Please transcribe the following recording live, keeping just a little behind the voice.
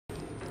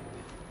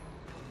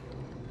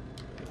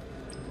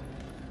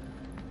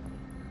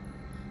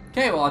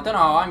Okay, well, I don't know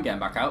how I'm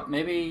getting back out.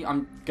 Maybe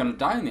I'm gonna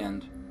die in the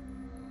end.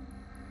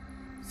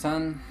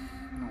 Descend...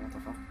 Oh, what the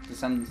fuck?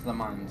 Descend into the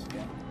mines,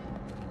 yeah.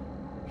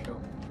 Sure.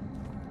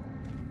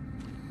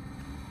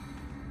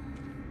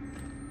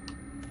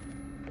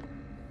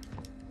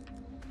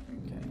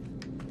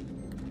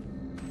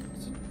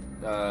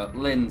 Okay.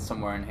 Lynn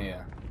somewhere in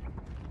here.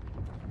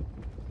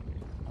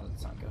 That doesn't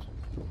sound good.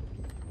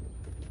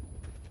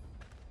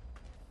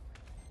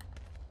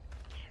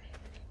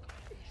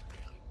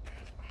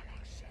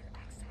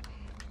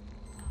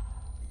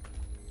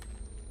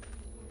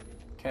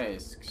 Okay,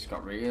 it's just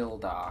got real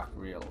dark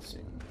real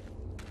soon.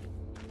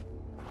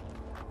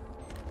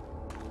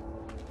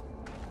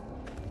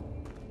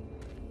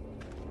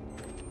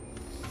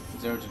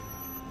 Zero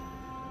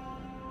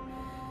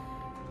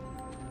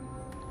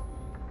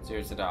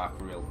to dark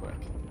real quick.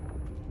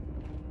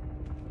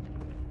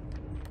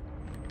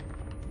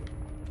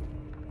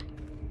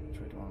 Which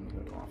way do I want to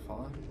go? Do I want to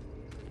follow?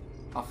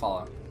 I'll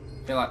follow. I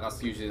feel like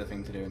that's usually the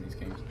thing to do in these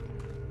games.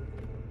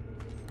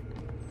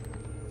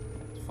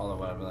 Just follow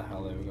wherever the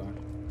hell they were going.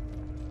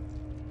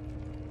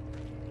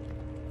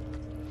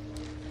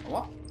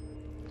 What?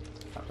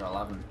 Chapter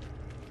 11.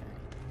 Okay.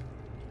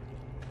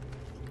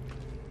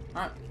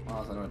 Alright, well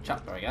that's another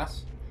chapter I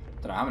guess.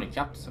 Don't know how many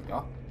chapters I've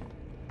got.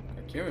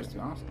 I'm curious to be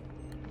honest.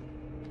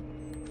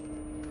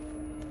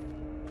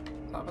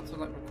 Is that about to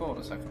like record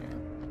a second ago?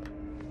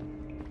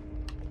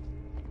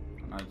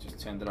 And I just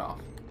turned it off.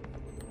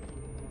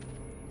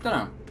 Don't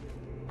know.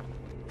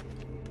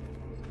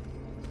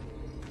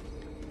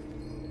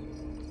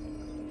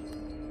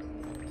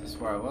 Is this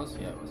where I was?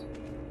 Yeah, it was.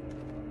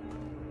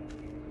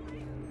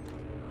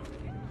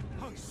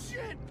 Oh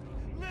shit!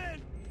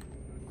 Lynn!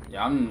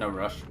 Yeah, I'm in no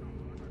rush.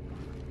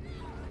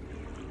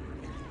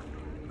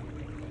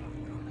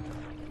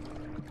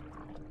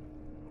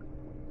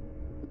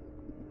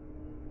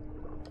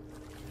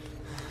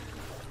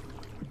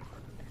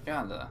 Get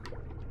out of there.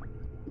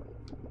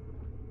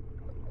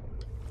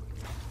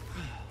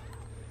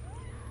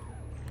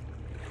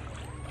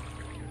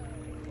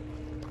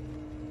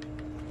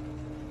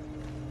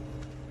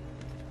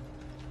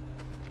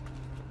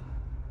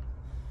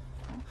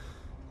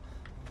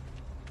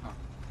 Oh.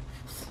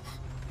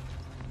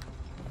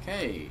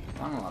 Okay,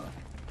 down a ladder.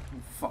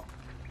 Oh, fuck.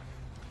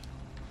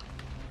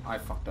 I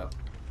fucked up.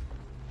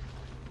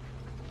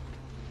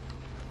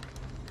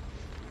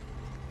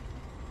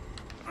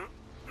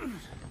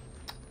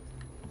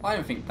 I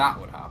didn't think that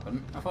would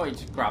happen. I thought you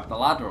just grabbed the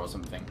ladder or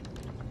something.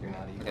 You're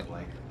not even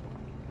like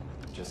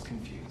just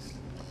confused.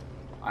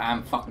 I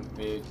am fucking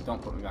confused. Don't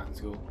put me back in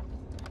school.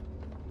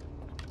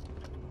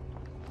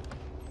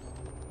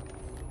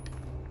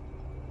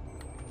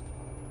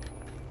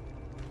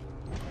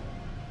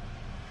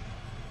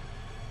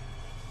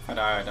 I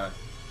died.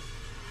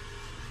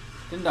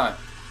 Didn't die.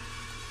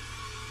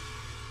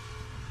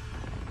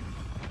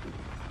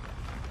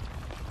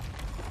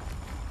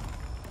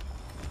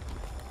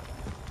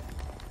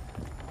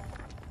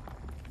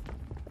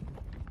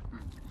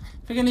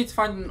 I think I need to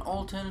find an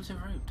alternative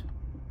route.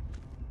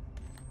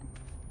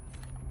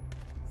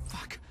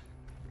 Fuck.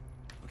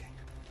 Okay.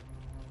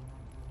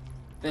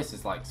 This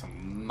is like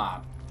some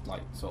mad,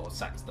 like, sort of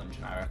sex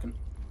dungeon, I reckon.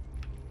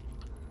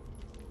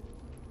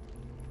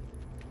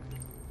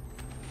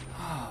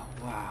 Oh,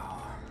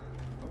 wow.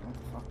 What the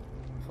fuck?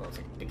 I thought it was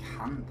like a big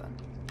hand then.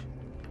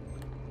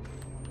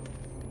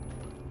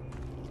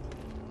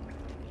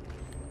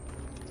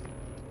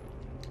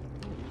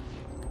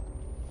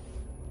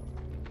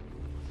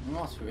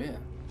 What's through here?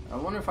 I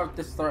wonder if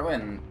this is the right way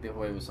and the other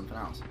way was something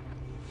else.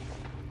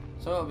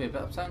 So it'll be a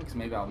bit upsetting because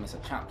maybe I'll miss a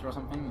chapter or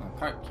something. I'm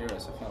quite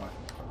curious. I feel like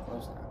I'm quite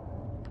close now.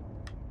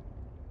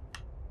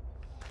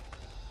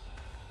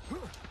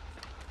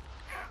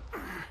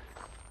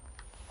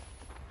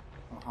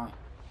 Oh, hi.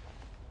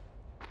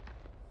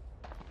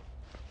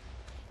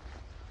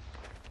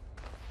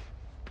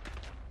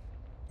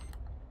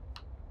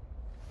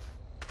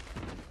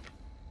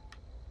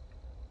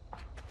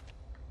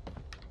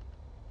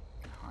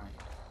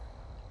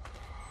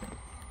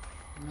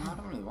 No, I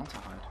don't really want to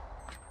hide.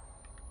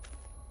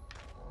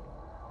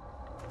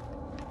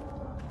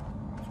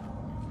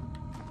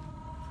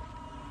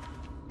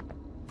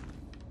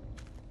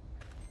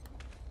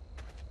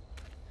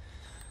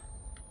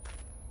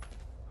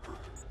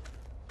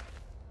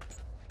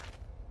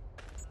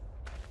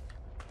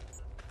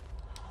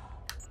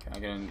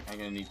 Okay, I'm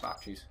gonna need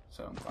batteries,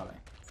 so I'm glad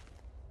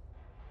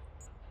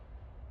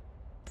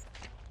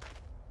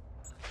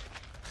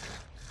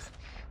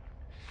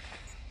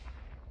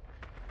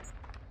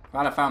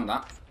Glad I found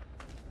that.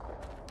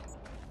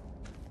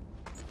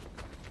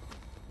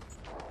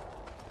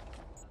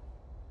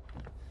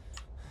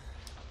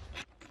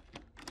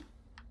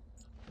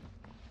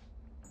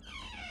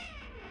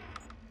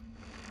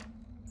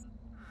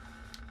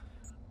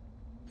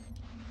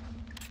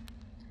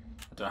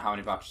 I don't know how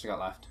many batteries I got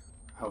left.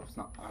 I hope it's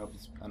not. I hope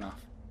it's enough.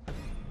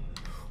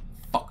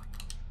 Fuck.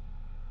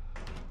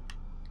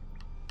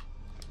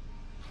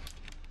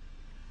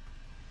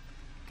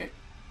 Okay.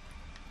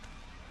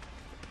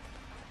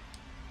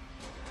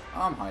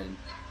 I'm hiding.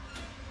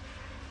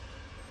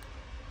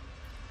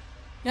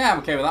 Yeah, I'm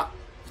okay with that.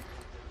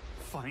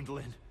 Find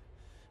Lynn.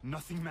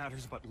 Nothing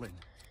matters but Lynn.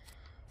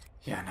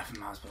 Yeah, nothing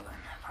matters but Lynn.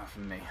 Apart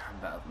from me, I'm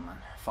better than Lynn.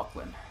 Fuck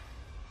Lynn.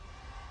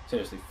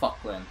 Seriously,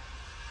 fuck Lynn.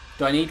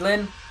 Do I need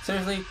Lynn?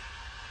 Seriously?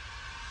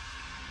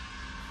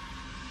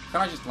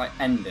 Can I just, like,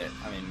 end it?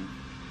 I mean...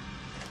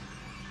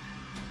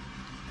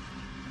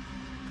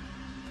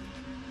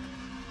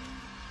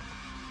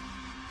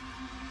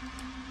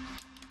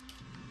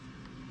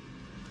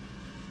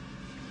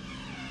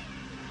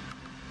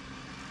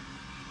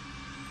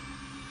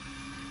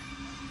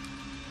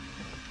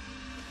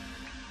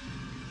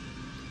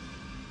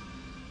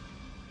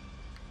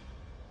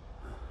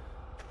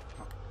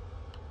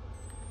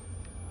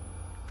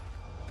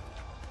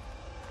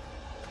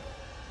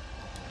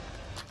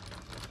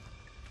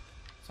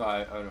 So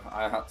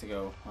I had to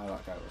go where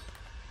that guy was.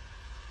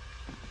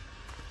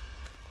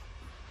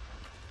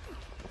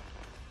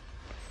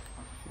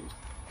 I'm confused.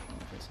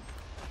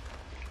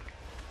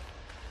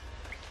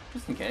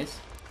 Just in case.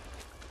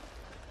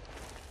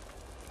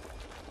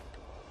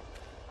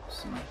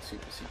 Some like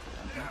super secret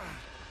ending.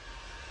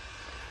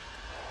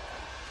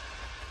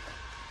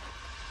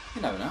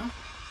 You never know.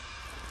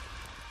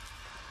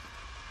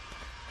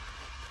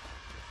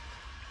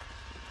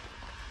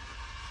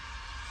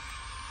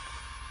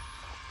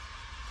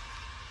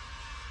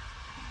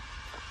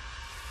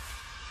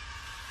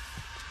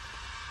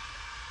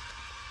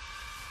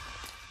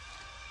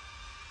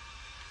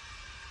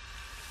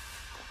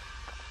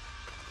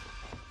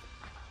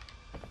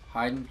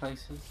 Hiding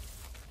places.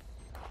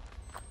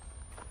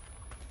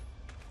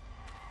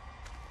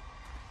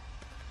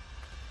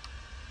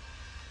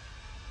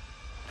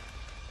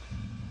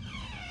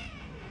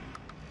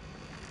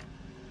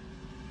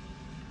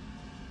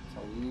 It's a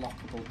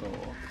lockable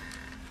door.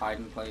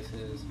 Hiding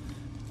places.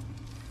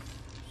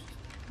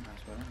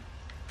 Nice way.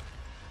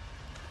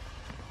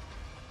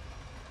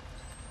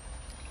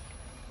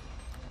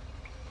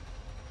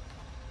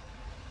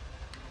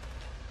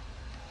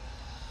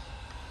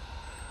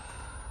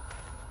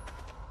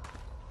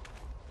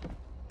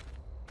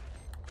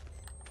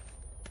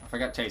 If I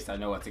get chased, I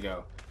know where to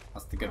go.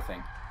 That's the good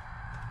thing.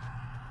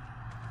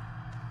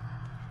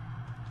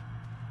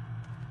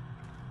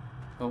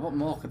 But what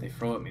more could they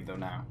throw at me though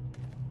now?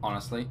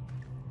 Honestly.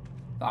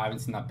 I haven't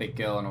seen that big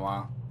girl in a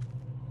while.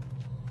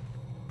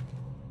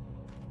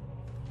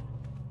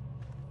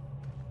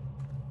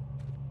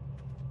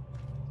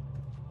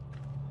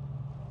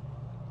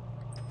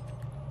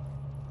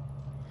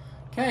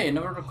 Okay,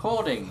 another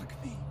recording.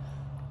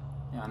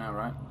 Yeah, I know,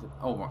 right?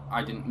 Oh,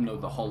 I didn't know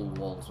the whole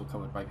walls were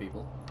covered by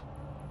people.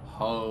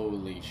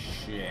 Holy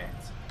shit.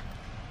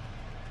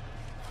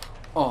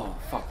 Oh,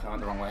 fuck, I went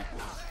the wrong way.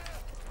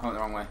 I went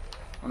the wrong way.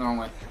 I went the wrong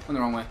way. I went the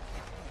wrong way.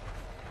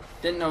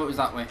 Didn't know it was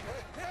that way.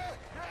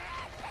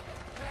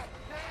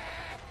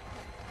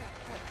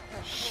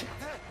 Shit.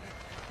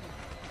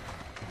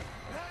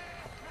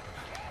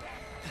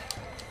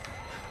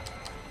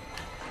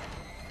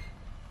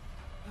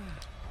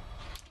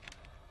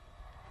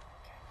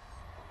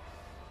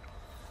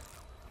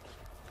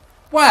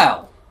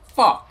 Well,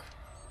 fuck.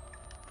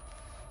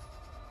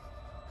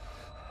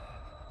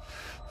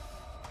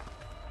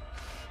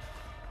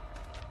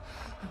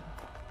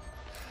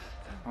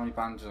 How many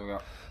bandages have I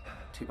got?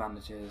 2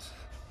 bandages.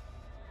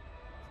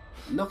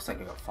 Looks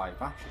like I got 5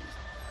 batteries.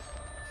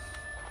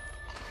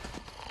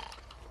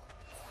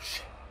 Oh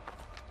shit.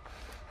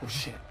 Oh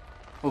shit.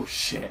 Oh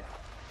shit.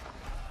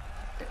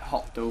 It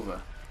hopped over.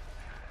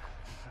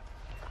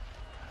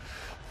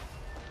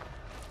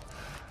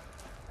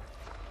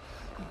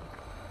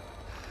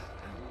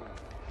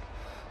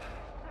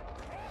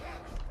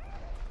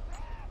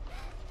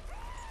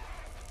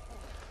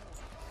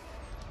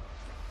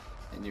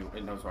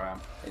 It knows where I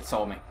am. It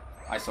saw me.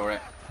 I saw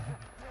it.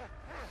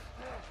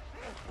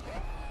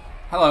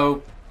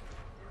 Hello.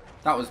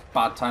 That was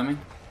bad timing.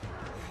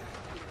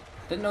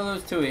 Didn't know there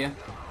was 2 of you.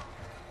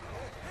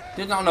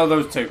 Did not know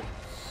those 2.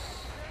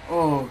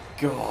 Oh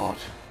god.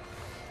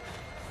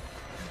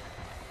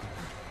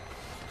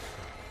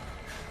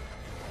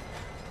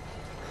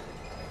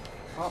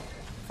 Oh,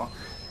 fuck.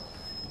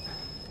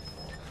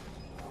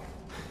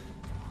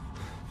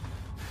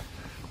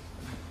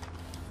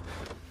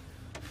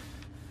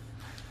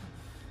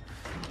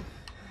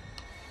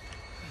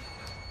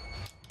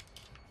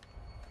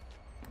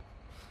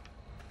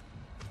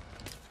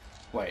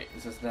 Wait,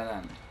 is this dead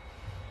end?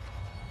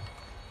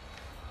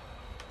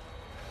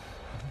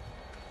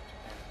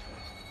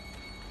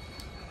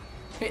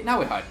 Okay, now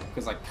we hide,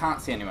 because I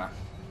can't see anywhere.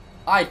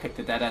 I picked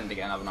the dead end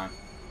again, haven't I?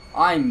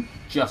 I'm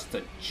just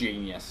a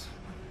genius.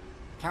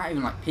 Can't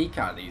even, like, peek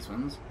out of these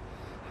ones.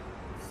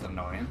 This is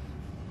annoying.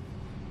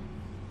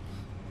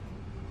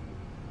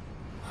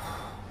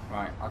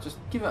 Right, I'll just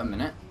give it a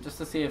minute, just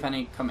to see if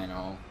any come in,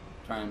 or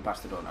try and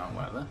bash the door down, or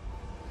whatever.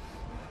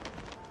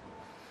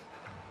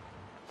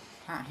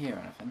 Can't hear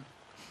anything.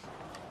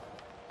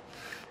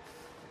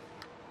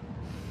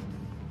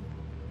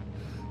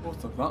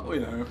 What's up that way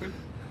there?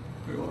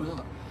 Wait, what was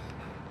that?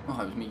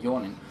 Oh, it was me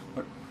yawning.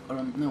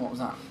 No, what was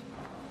that?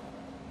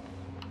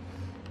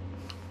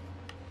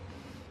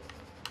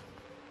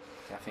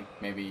 Yeah, think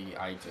maybe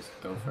I just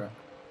go for it.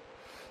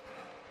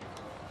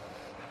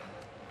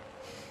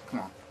 Come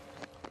on.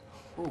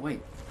 Oh,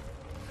 wait.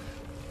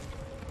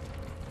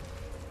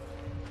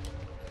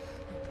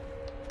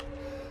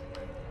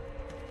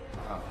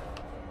 Oh.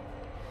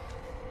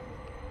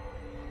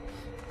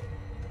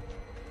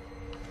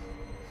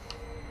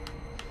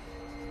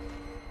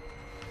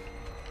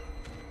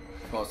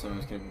 I thought someone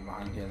was going to be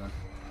behind here then.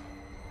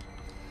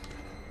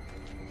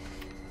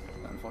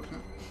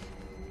 Unfortunate.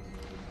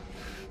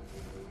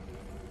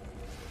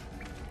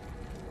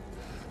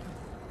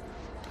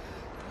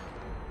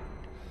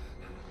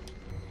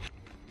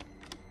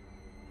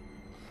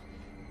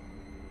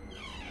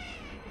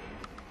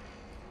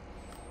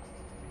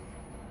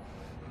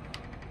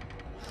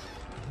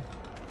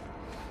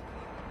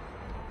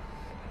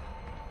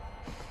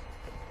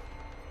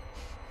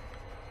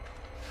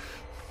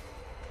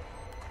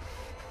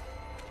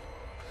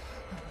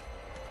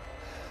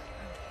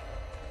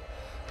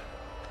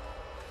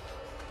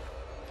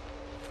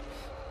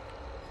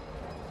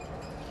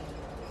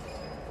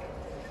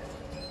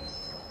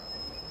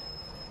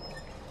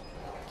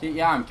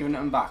 Yeah, I'm giving it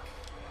them back.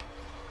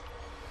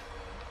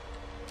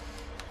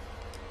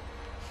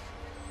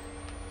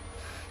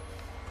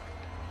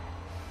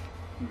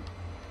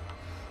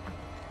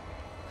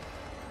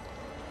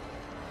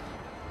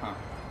 Huh.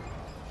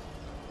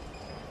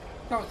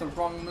 That was the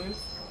wrong move.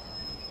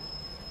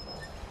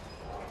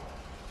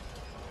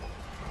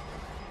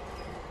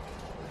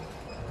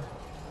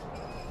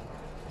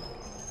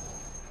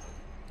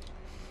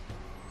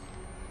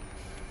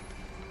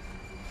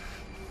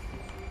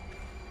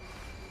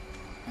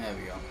 There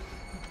we go.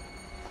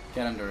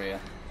 Get under here.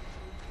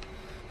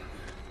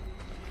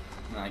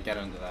 Nah, get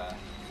under there.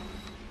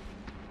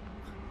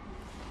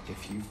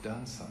 If you've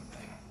done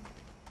something,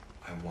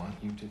 I want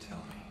you to tell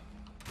me.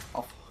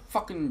 I'll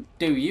fucking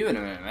do you in a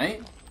minute,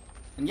 mate.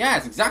 And yeah,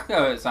 it's exactly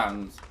how it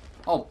sounds.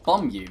 I'll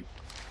bomb you.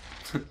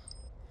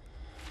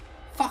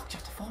 Fuck,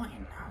 just a 14.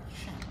 Oh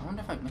shit. I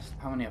wonder if I've missed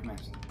how many I've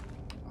missed.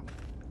 Oh,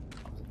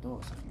 that was a door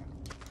or something.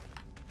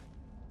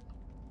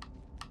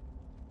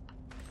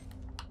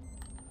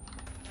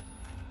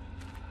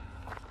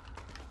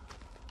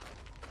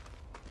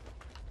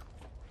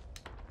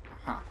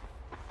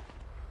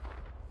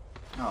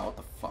 Oh, what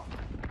the fuck?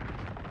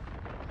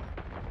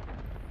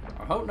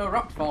 I hope no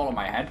rocks fall on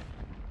my head.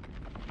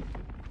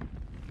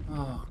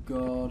 Oh,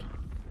 God.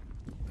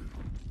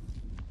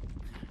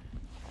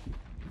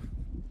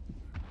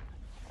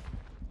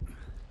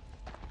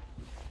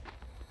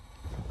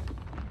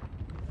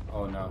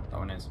 Oh, no, that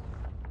one is.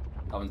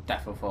 That one's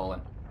definitely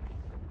falling.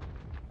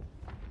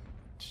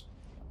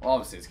 Well,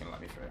 obviously it's gonna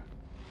let me through.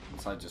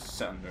 So I just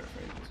sit under it for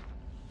ages.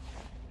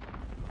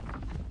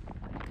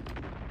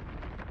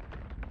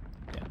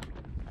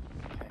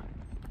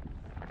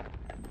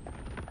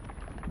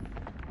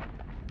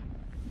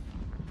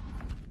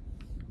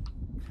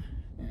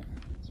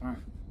 Right.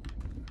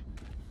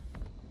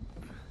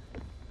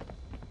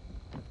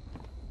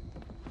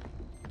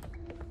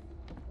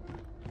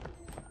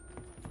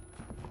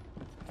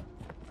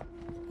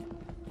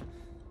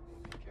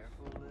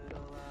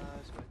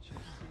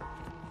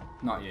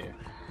 Not you.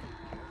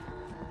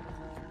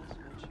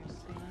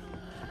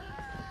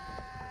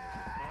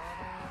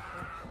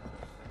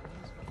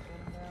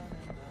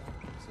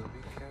 So be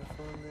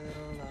careful,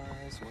 little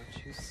eyes,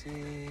 what you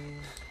see.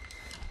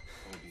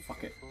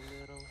 Fuck it.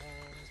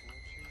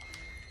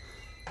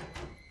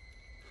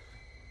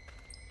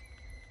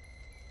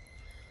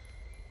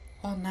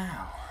 Well,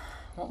 now,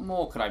 what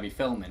more could I be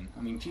filming?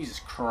 I mean, Jesus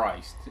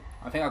Christ.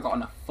 I think I've got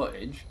enough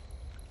footage.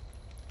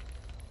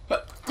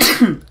 But...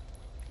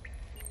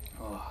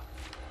 oh.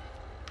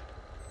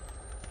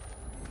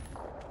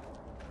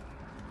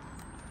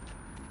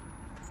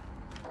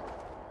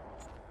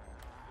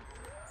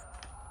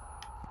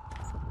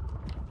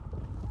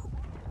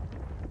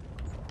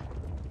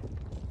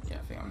 Yeah,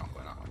 I think I'm not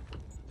going that way.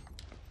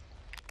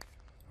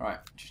 Right,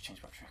 just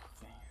change battery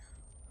quickly.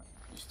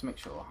 Just to make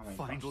sure how many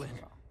Find Lynn.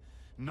 batteries I've got.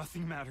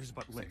 Nothing matters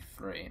but It's Lynn. like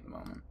 3 at the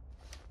moment.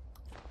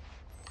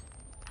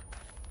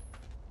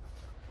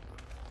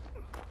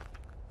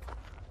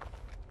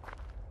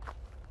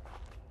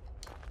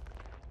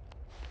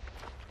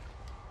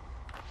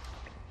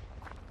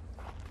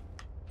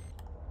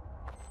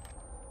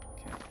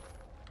 Okay.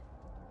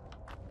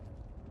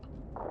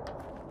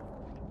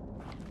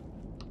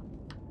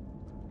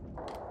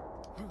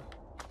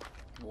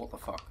 What the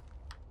fuck?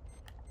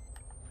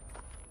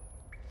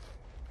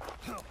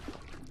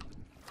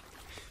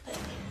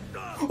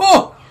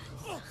 Oh!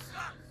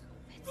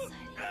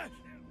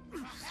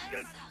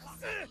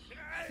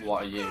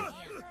 What are you?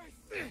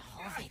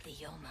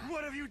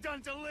 What have you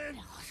done to Lynn?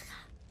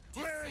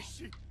 Where is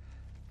she?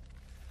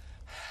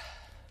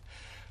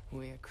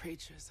 We're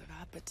creatures of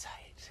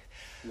appetite.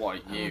 What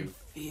are I you? wanna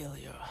feel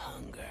your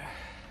hunger.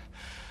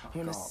 Oh, I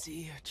wanna God.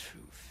 see your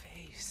true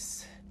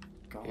face.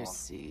 God. Your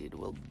seed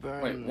will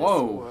burn Wait, this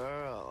whoa.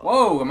 world.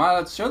 Whoa, am I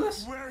allowed to show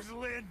this? Where's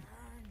Lynn?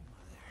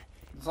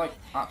 It's like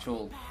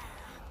actual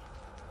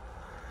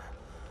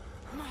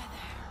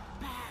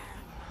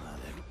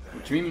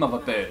What do you mean, mother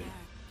bird?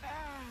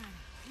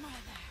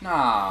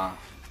 Nah.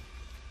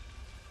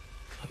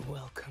 I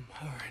welcome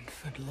her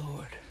infant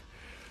lord,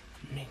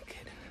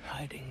 naked,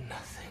 hiding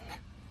nothing.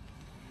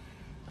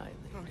 I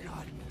lay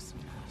down in this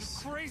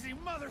mess. Crazy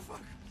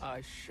motherfucker!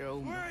 I show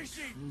Where my is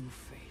she? true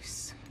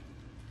face.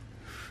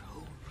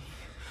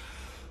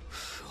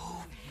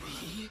 Show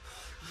me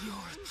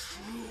your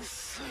true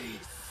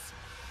face.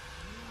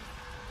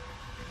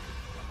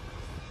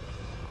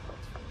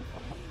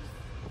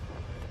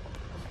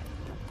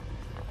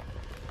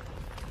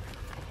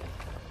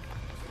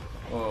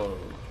 Oh.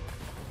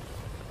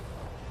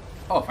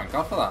 Oh, thank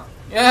God for that.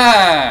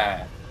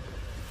 Yeah!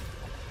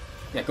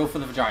 Yeah, go for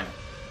the vagina.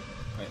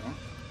 Wait, what?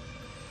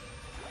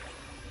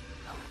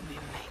 Help me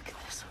make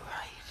this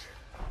right.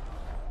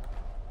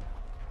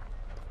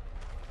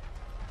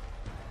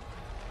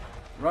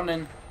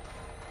 Running.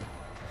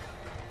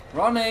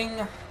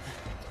 Running!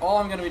 All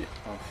I'm gonna be.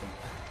 Oh, shit.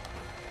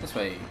 This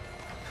way.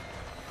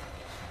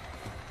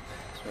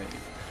 This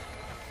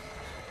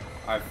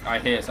way. I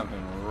hear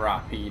something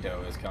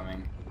rapido is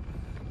coming.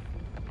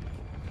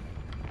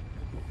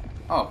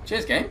 Oh,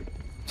 cheers, game.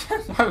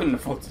 I wouldn't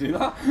afford to do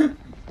that.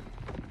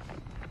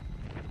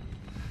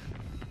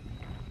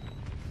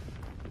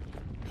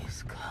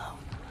 He's come.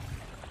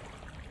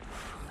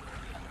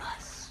 Your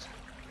lust.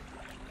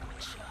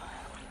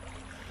 Child.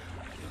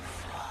 Your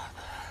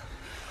father.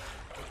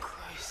 The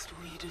Christ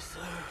we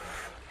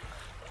deserve.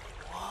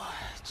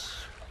 Watch.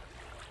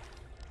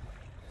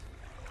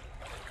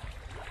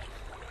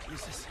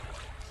 Jesus.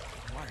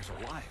 Wire's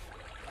alive.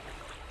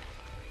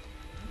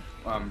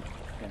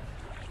 Yeah.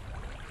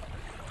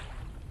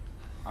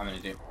 I'm gonna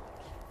do.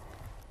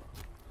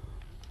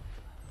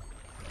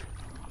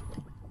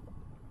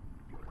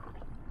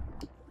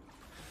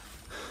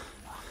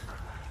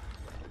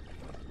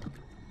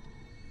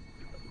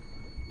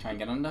 Try and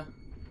get under.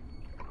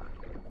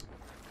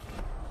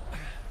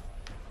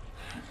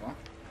 What?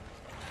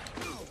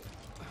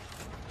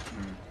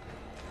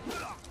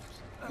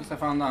 At least I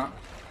found that.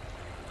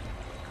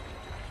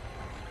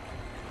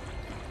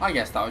 I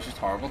guess that was just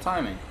horrible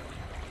timing.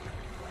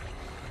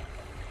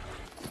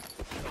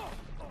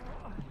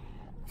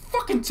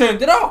 Fucking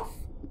turned it off!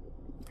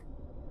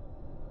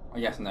 Oh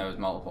yes, and there was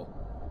multiple.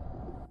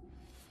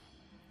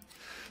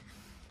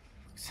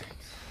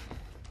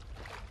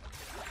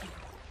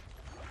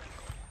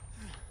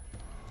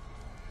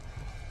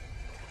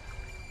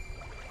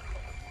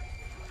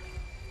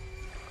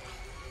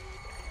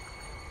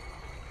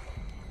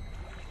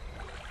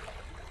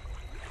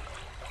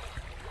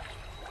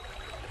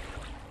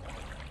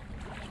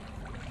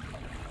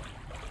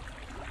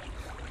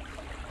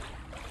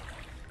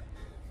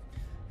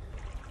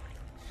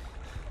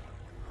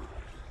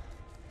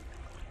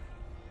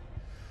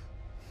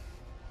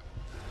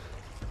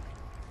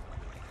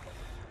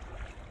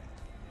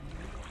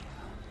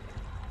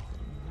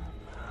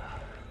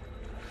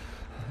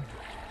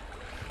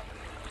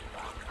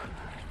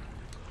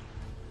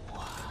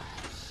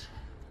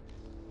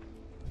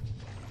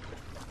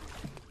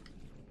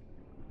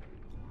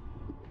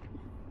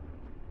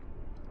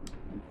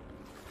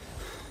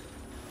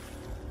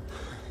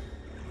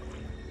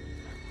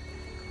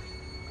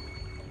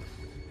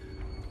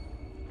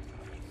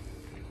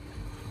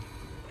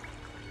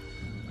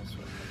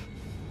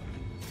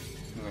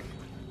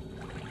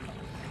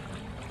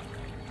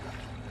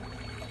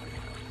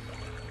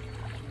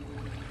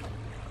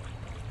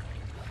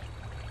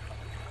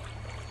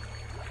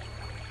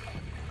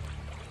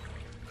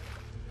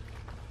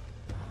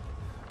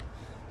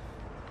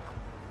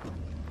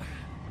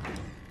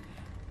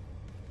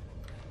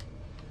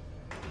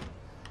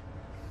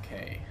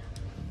 Okay.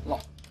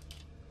 Lock.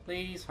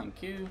 Please,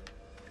 thank you.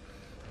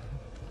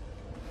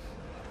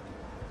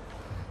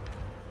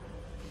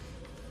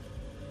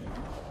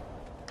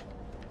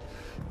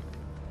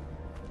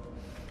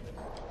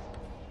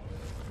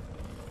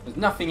 There's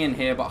nothing in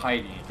here but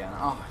hiding again.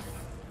 Oh.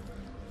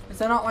 Is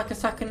there not like a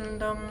second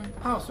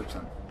power switch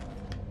then?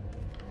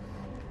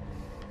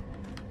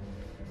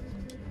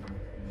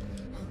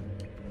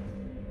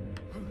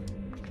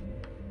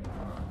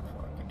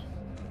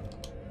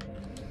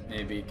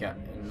 Maybe get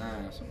in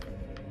there or something.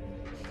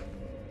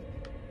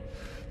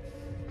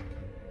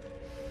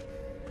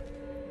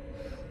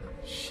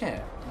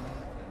 Shit.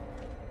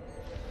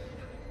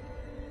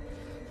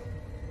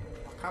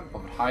 I can't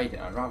bother hiding.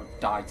 I'd rather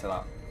die to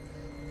that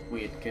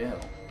weird girl.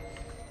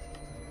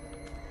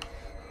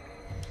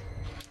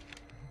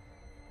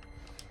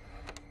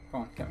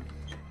 Come on, get me.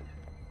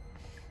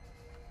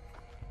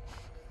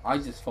 I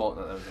just thought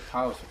that there was a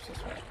power switch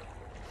this way.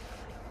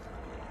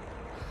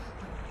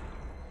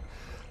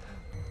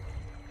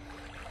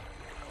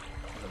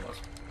 There was.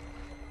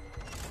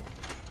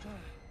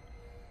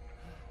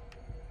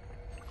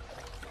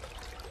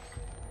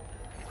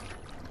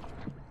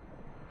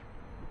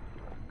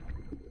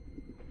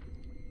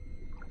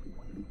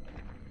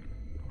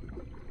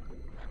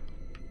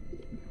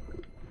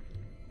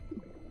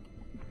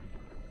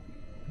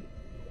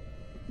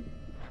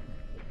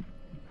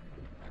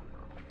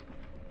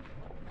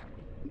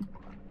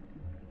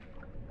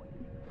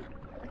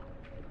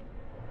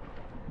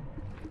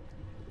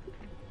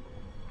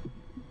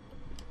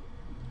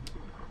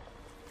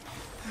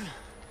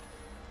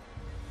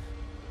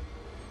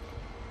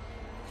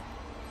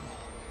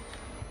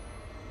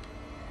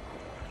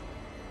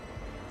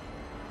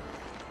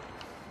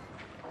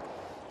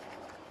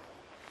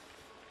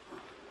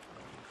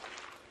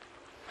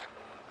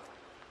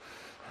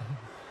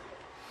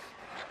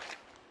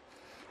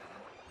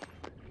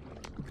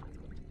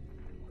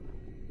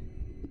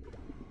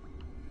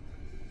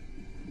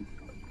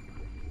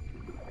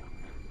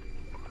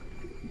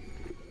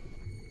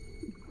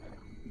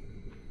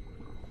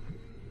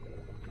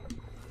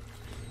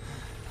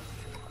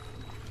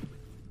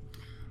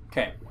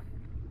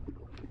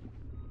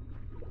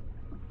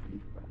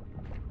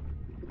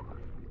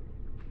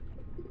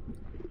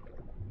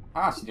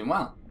 Ah, she's doing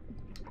well.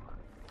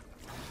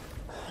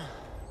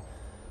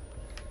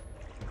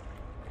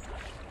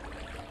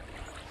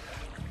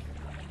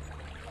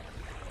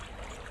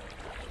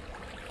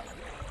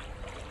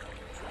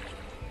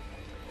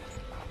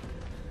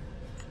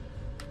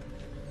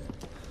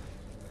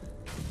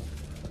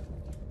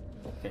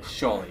 Okay,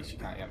 surely she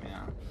can't get me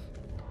now.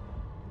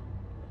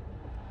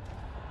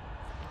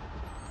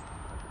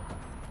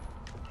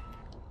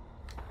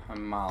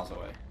 I'm miles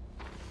away.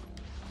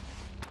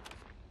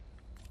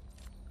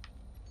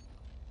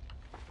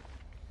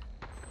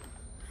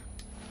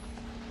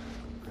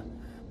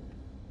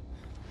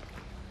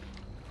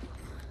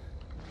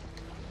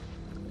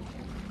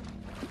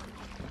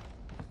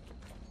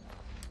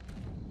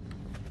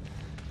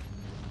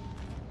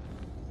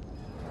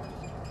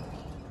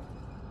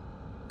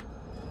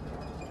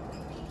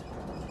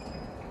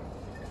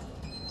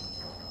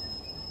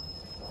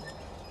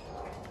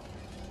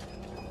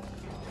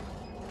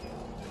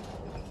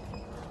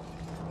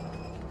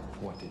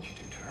 What did you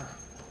do to her?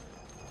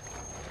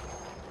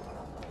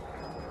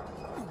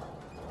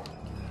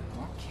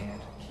 You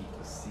can't keep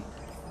a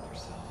secret from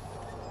yourself.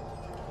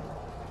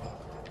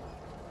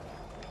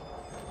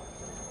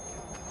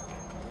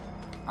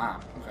 Ah,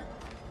 okay.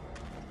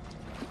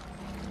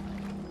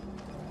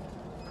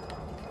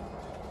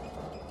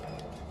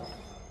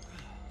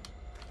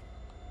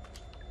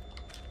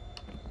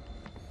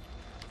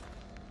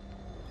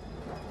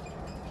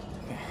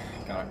 Okay,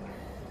 got it.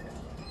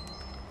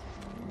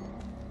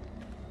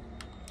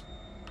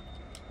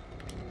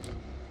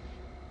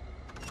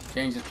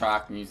 Change the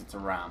track and use it to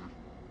ram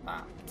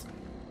that.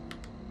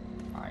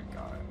 I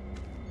got it.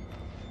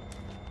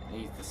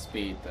 Needs the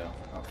speed though.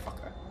 Oh fuck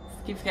it.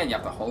 I keep forgetting you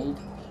have to hold.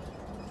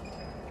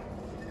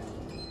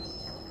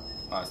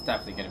 Oh, it's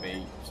definitely gonna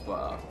be split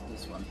up,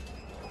 this one.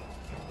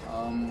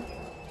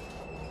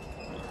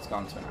 It's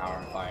gone to an hour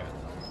and 5 at the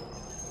moment.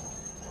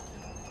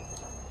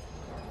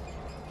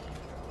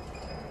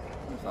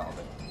 What's that'll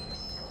be?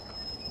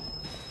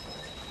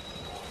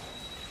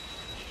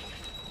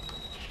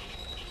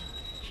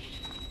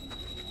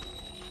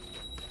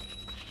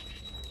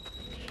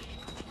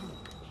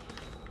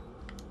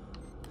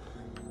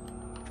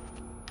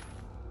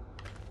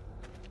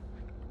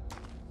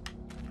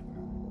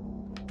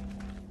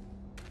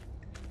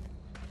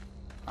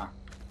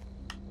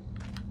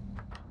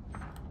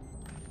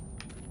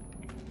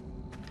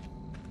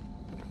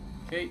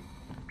 Okay.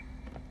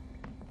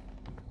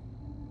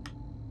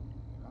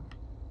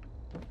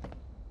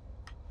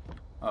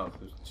 Oh,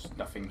 there's just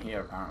nothing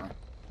here apparently.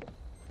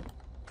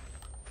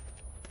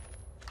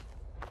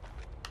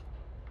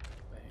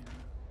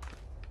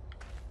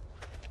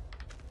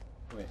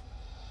 Wait.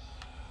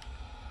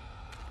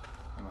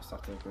 I must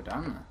have to go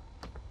down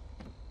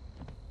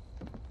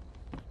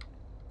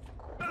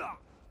there.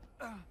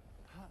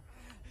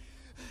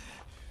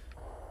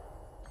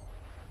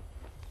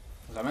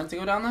 Was I meant to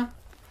go down there?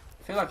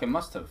 I feel like it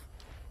must have.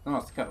 No,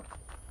 let's go.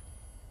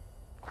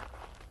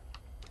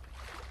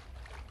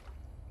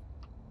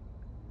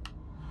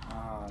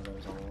 Ah, there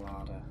was a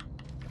ladder.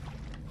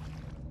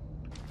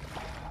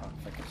 I'm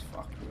thick as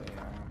fuck really.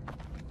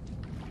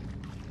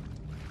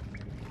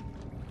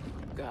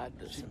 God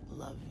doesn't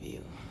love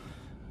you.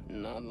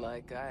 Not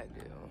like I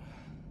do.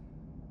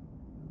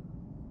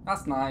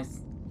 That's nice.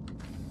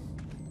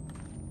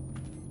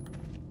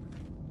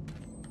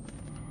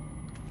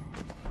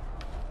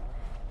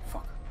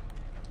 Fuck.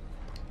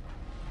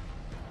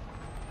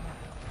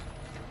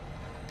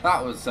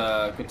 That was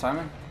good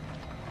timing.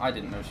 I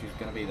didn't know she was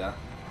gonna be there.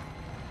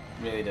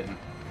 Really didn't.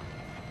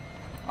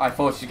 I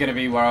thought she was gonna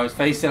be where I was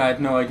facing. I had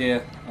no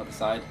idea. Other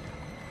side.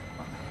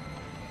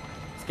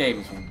 This game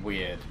is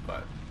weird,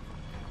 but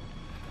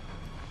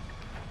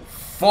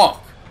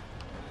fuck.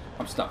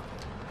 I'm stuck.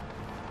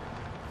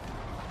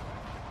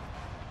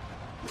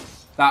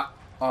 That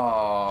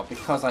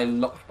because I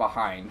looked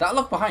behind. That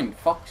look behind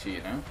fucks you,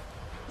 you know.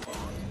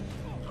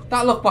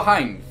 That look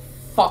behind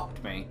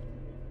fucked me.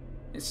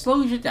 It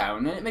slows you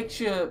down and it makes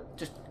you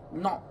just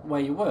not where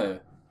you were.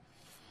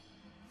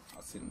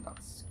 That's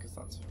because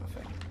that's the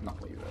thing.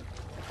 Not where you were.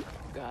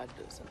 God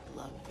doesn't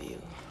love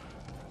you.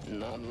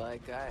 Not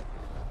like I do.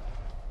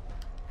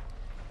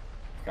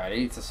 Okay, I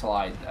need to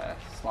slide there.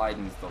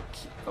 Sliding is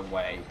the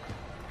way.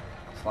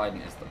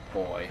 Sliding is the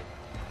boy.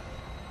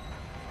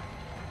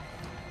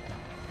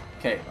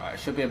 Okay, right, I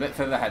should be a bit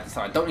further ahead this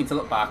time. I don't need to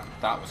look back.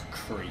 That was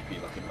creepy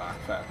looking back.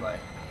 Fair play.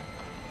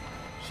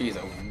 She's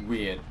a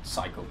weird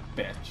psycho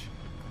bitch.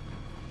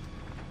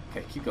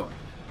 Okay, keep going.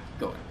 Keep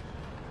going.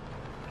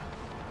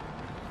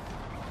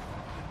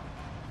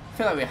 I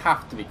feel like we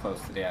have to be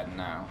close to the end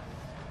now.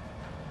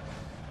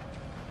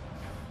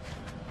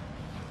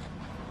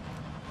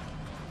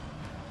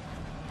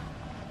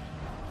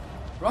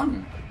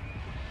 Run!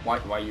 Why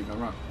are you gonna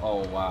run?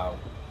 Oh wow.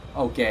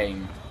 Oh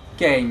game.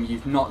 Game,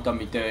 you've not done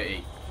me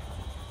dirty.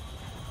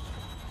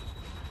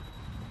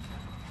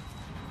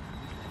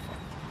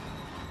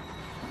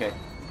 Okay.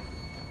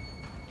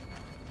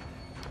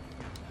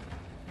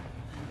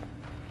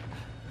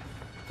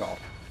 God.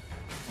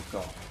 Oh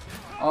god.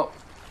 Oh.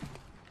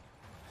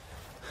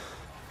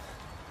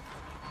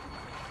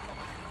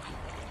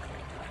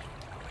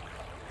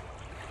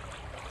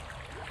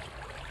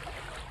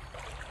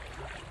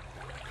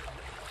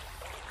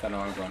 Don't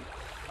know where I'm going.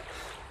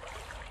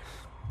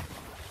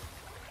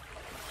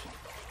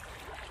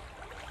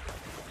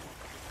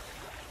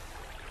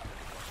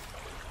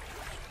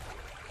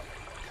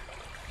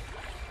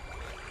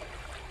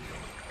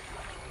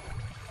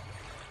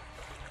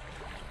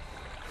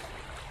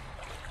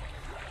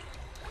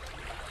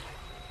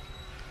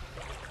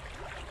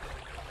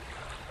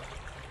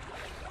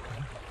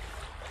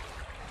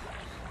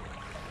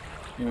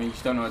 You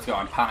just don't know where to go.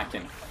 I'm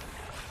panicking.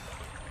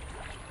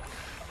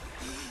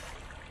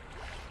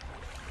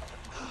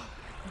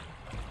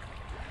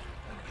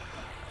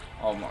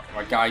 Oh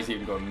my guy's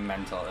even going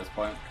mental at this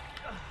point.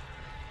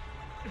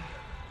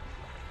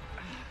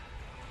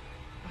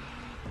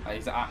 Like,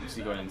 he's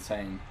actually going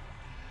insane.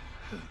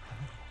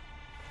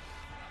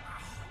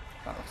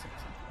 That looks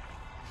insane.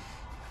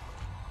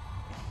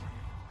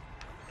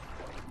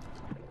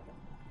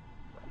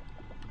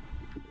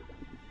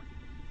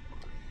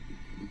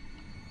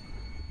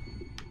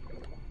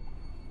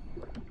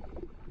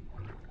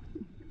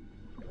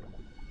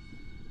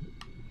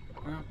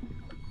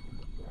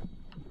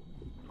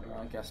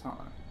 I guess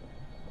not.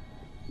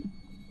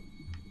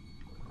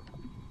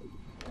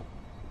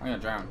 I'm gonna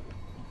drown.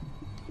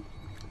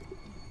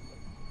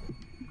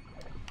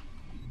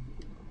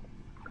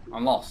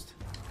 I'm lost.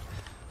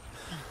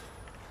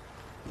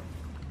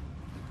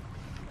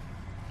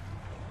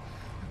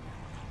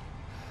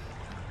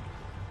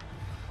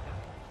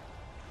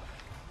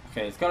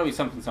 Okay, it's gotta be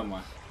something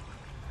somewhere.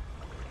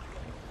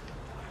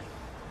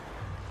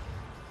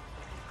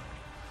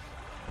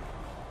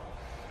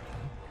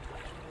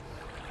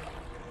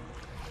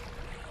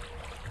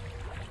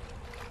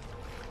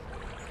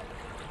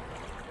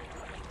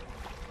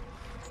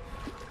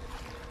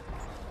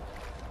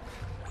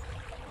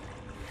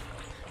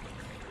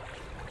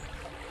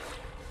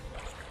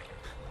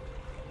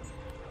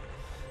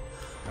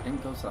 I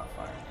didn't go to that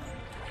fire.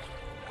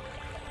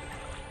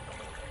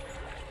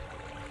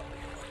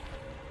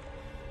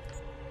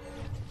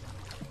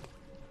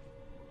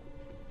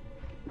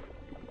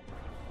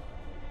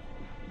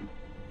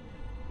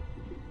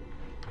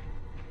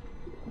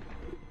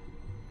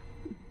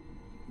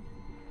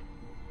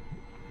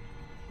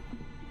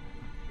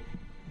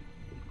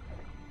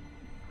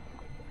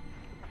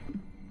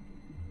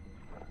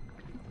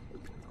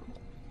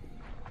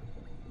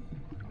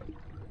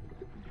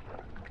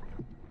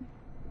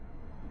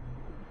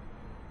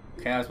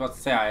 Okay, I was about to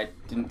say I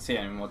didn't see it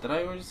anymore. Did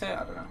I already say it?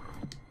 I don't know.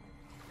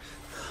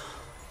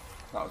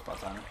 That was bad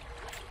timing.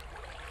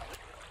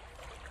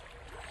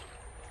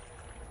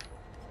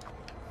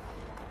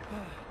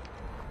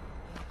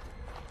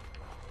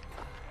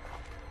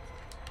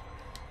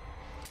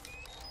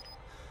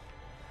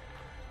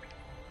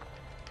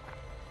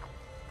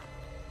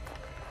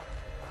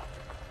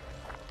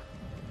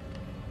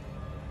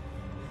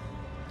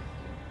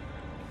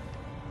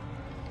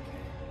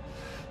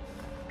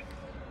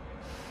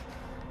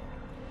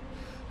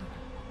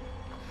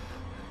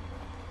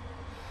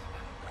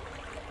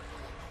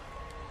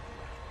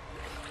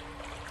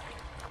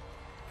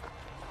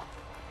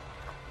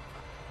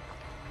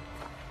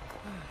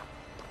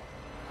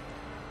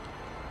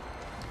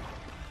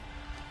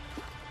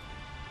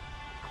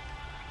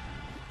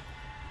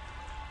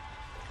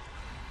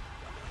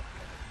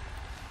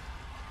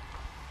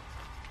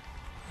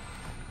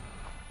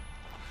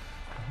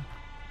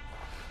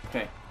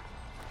 Okay.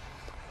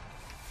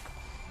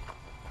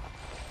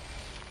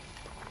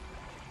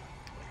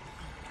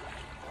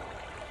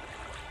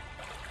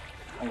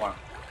 Oh wow.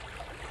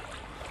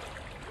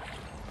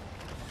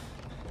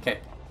 Okay.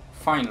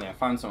 Finally, I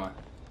found somewhere.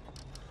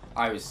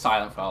 I was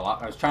silent for a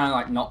lot. I was trying to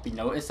like not be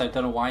noticed. I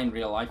don't know why in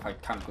real life I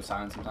can't go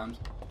silent sometimes.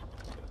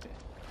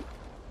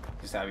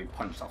 Because I've been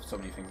punched off so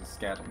many things and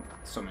scared of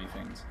so many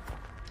things.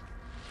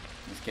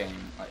 This game,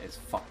 like, it's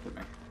fucked with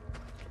me.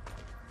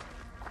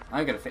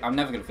 I'm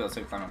never gonna feel the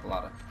same climb up the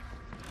ladder.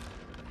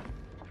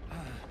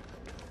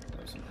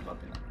 There's something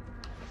above me there.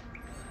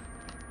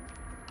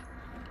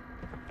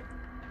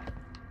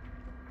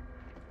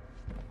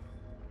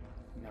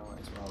 You know what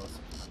as well as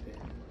up here.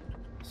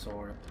 I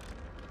saw it.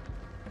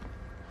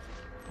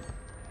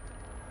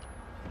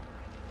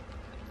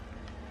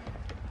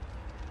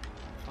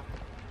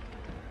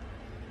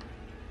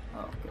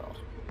 Oh god.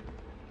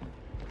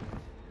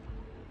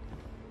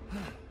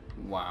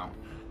 Wow.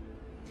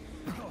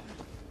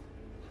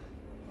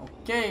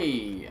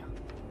 Okay.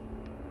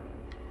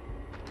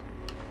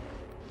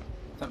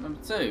 Step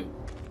number 2.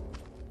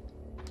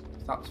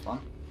 That was fun.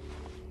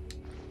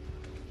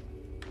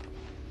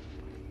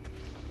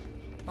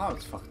 That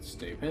was fucking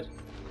stupid.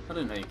 I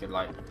didn't know you could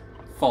like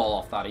fall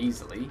off that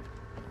easily.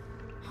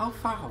 How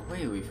far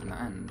away are we from the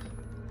end?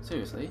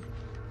 Seriously?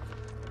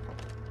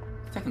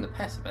 It's taking the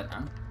piss a bit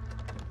now.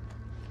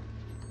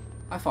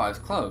 I thought I was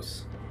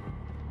close.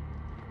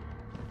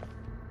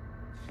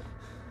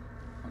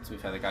 To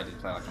be fair, the guy did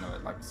play like another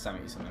like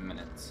 70 something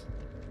minutes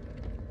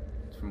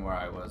from where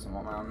I was. And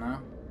what am I on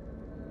now?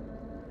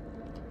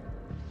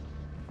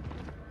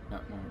 No.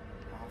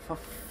 Oh, for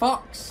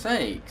fuck's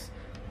sakes!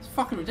 It's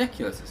fucking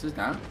ridiculous. This is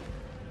now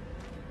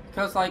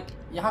because like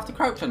you have to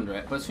crouch under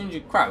it, but as soon as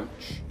you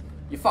crouch,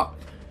 you're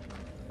fucked.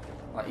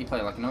 Like, you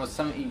play like another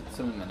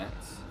 77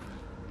 minutes.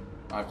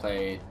 I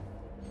played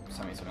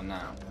 77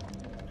 now.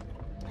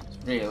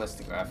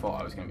 Realistically, I thought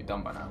I was going to be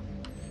done by now.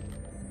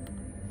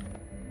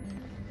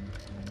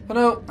 But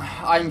no,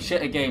 I'm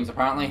shit at games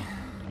apparently.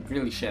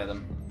 Really shit at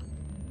them.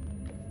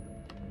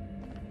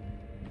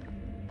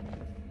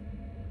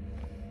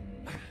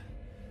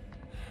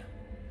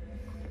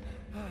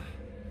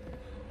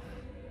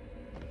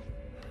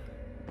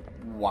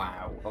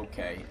 Wow,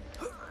 okay.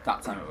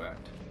 That time it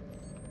worked.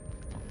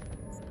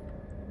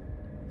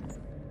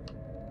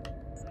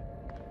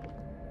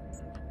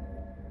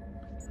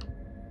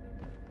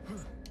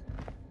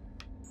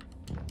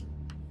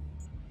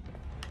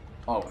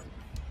 Oh.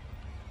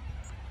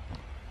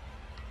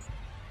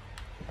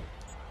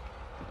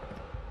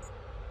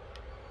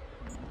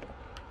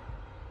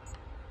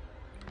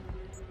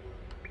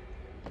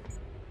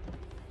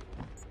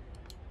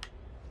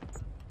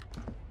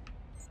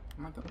 Where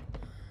am I going?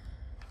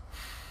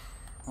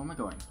 Where am I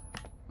going?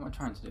 What am I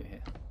trying to do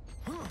here?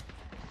 Oh.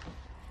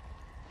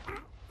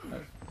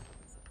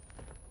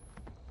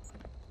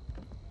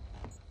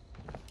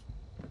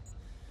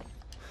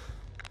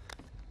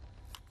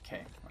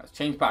 Okay, let's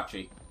change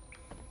battery.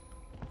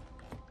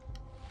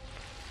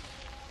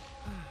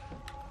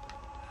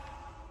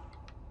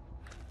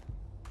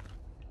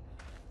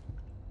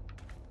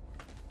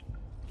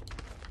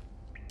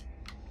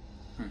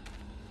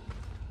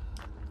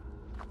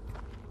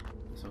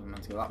 So we're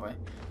meant to go that way.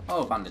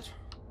 Oh, bandage.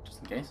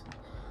 Just in case.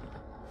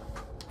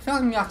 I feel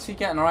like I'm actually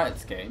getting alright at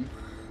this game.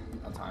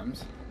 At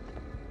times.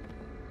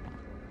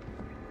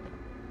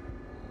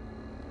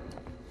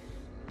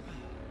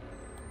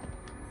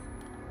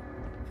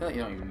 I feel like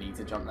you don't even need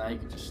to jump there, you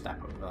can just step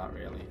over that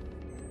really.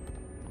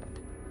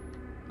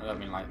 I don't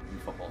mean like in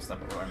football step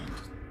over, I mean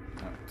just,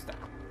 you know, step.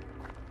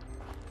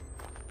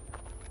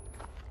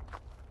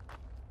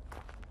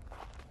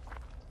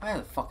 Where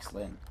the fuck's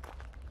Lynn?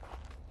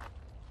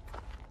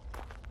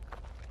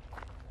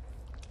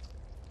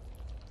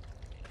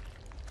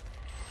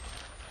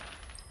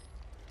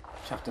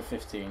 Chapter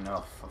 15,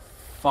 oh for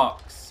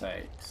fuck's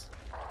sakes.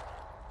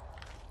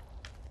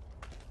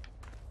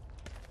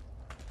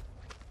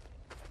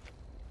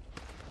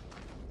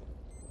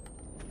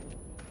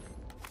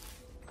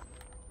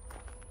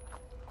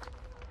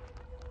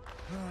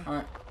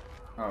 Alright.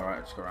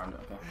 Alright, just go around it,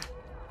 okay.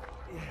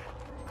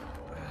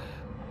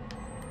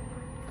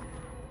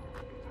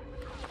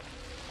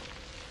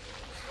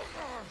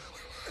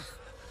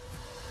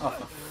 Oh,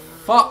 for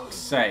fuck's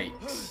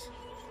sakes.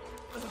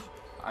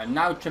 I'm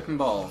now tripping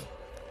balls.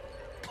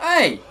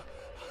 Hey!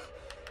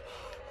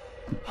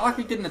 I like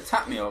he didn't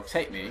attack me or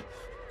take me.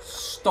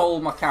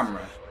 Stole my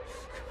camera.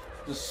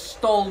 Just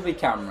stole the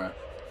camera.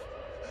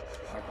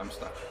 I'm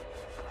stuck.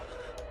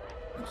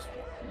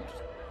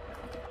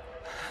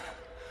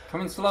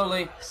 Coming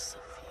slowly.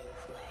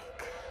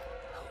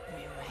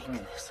 I'm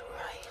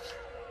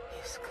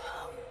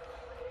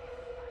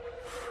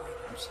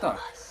stuck.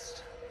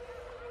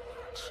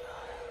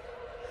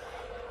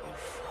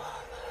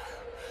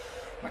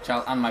 My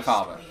child and my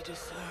father.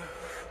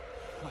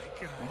 My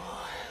God.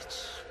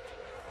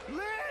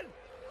 Lynn!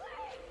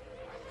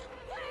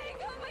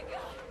 Blake! Oh my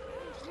God!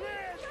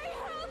 Lynn!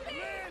 Help me!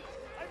 Lynn!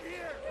 I'm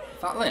here!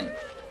 Is that Lynn?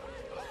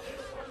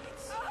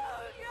 Oh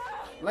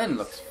no! Lynn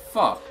looks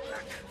fucked.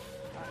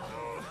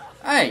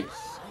 Hey!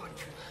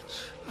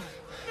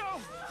 No!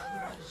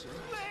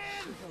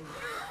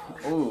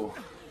 Lynn! Ooh.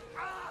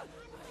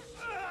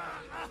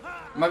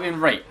 Am I being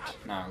raped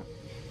now?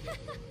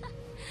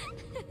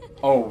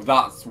 Oh,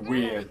 that's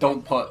weird.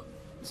 Don't put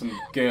some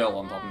girl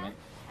on top of me.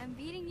 I'm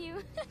beating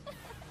you.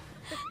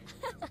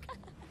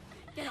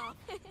 Get off.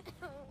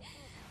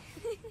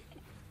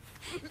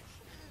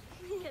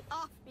 Get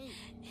off me.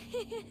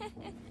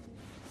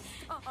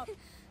 Stop.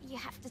 You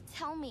have to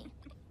tell me.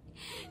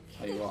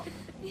 Tell you what.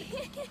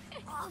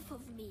 Off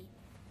of me.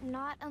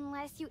 Not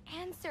unless you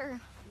answer.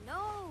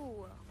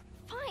 No.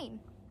 Fine.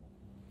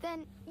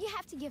 Then you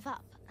have to give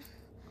up.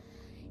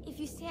 If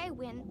you say I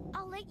win,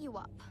 I'll let you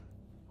up.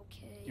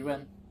 Okay. You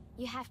win.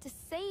 You have to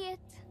say it.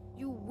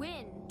 You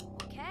win,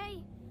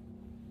 okay?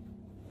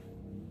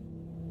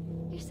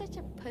 You're such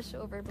a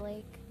pushover,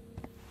 Blake.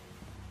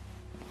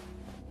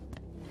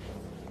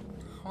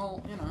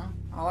 Well, you know,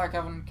 I like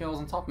having girls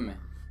on top of me.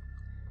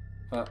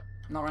 But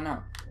not right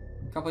now.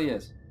 A couple of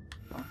years.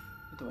 Oh,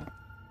 get away.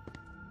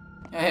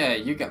 Yeah,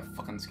 you get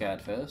fucking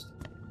scared first.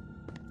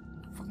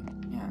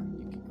 Fucking, yeah,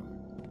 you keep going.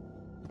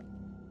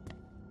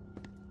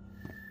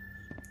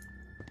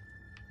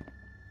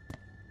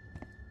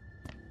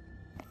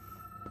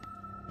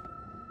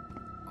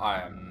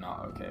 I am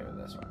not okay with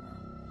this right now.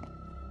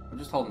 I'm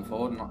just holding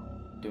forward, not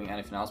doing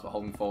anything else but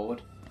holding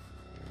forward.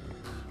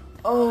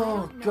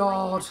 Oh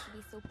God! To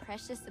be so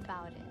precious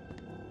about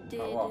it.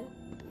 Did what?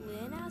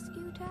 Lynn ask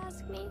you to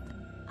ask me?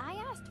 I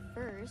asked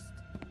first.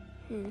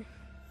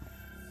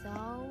 So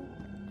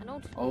I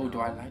don't. Oh, do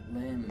I like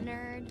Lynn?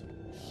 Nerd.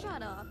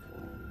 Shut up.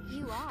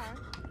 You are.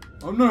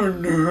 I'm not a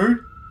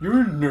nerd.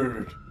 You're a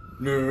nerd.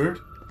 Nerd.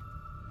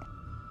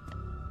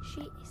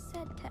 She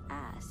said to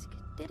ask,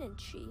 didn't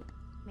she?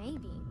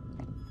 Maybe.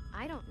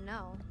 I don't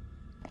know.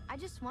 I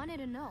just wanted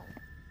to know.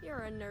 You're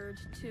a nerd,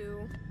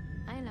 too.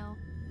 I know.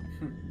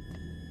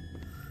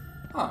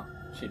 Oh,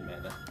 she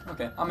admitted it.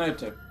 Okay, I'm nerd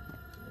too.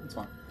 It's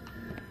fine.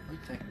 What are you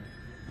taking?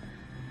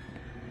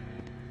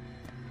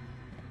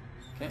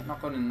 Okay,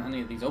 not going in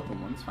any of these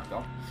open ones, thank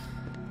God.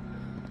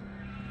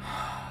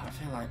 I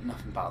feel like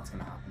nothing bad's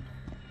gonna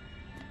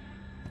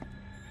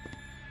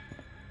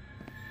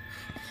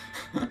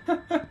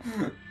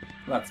happen.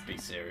 Let's be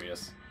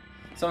serious.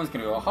 Someone's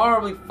gonna go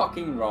horribly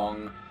fucking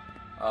wrong.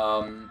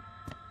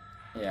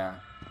 Yeah.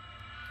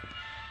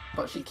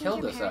 But she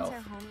killed herself.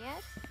 Your parents are home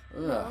yet?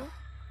 Ugh. No.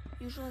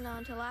 Usually not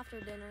until after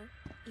dinner.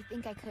 You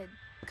think I could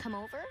come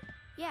over?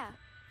 Yeah,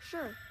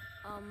 sure.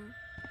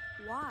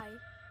 Why?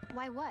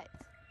 Why what?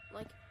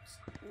 Like,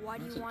 why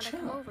do It's you a want to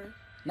come chill. over?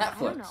 I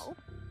don't Netflix. know.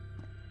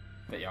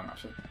 Bit young,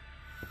 actually.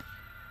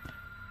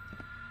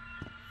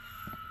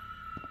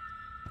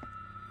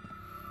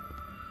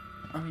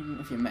 I mean,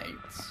 if you're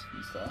mates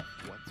and stuff.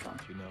 What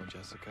don't you know,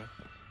 Jessica?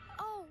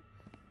 Oh,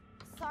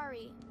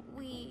 sorry.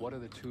 What are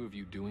the two of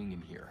you doing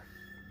in here?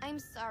 I'm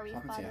sorry,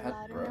 What happened to Father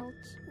your head, bro?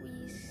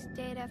 Loudermilk. We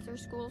stayed after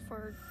school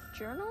for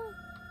journal?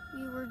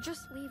 We were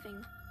just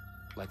leaving.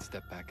 Let's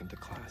step back into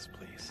class,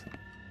 please.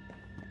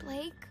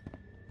 Blake?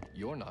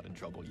 You're not in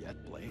trouble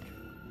yet, Blake.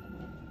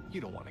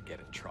 You don't want to get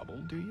in trouble,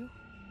 do you?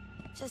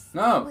 Just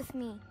No. stay with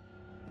me.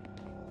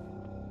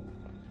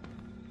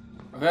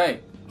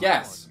 Okay,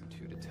 yes. I want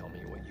you two to tell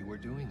me what you were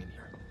doing in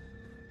here.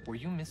 Were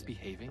you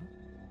misbehaving?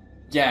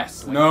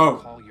 Yes. Do I need No.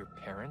 to call your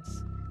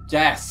parents?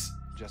 Yes.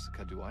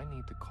 Jessica, do I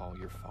need to call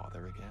your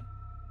father again?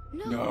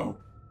 No. No.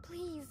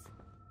 Please.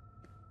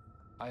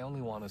 I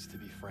only want us to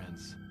be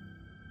friends.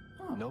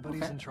 Oh,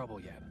 Nobody's okay. in trouble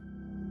yet.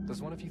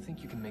 Does one of you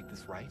think you can make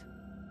this right?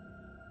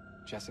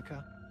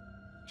 Jessica?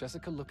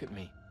 Jessica, look at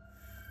me.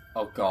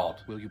 Oh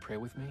God. Will you pray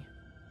with me?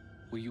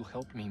 Will you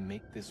help me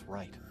make this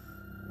right?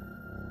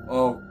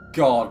 Oh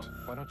God.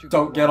 Why don't you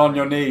Don't go get on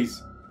your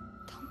knees.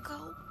 Don't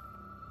go.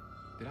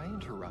 Did I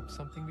interrupt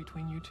something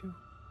between you two?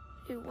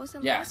 It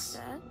wasn't Yes.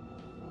 like that.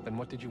 Then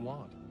what did you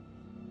want?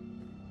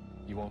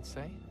 You won't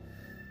say?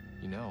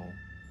 You know,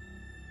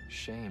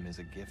 shame is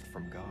a gift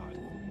from God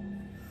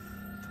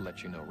to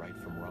let you know right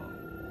from wrong.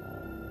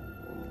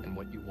 And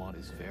what you want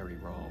is very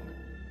wrong.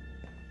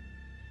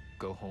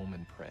 Go home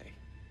and pray.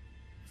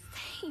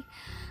 Stay.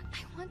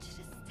 I want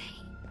you to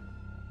stay.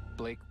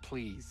 Blake,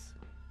 please.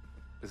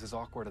 This is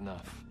awkward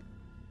enough.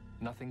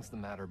 Nothing's the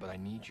matter, but I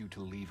need you to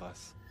leave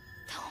us.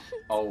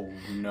 Don't. Oh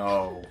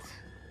no.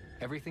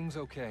 Everything's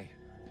okay.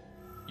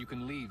 You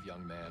can leave,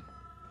 young man.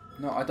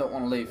 No, I don't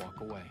want to leave.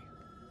 Walk away.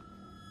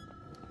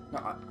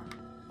 No.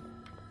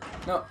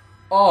 No.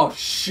 Oh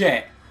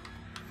shit.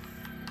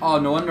 Oh,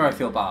 no wonder I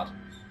feel bad.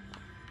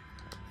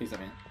 Please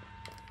let me in.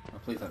 Oh,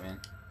 please let me in.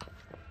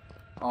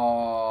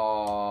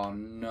 Oh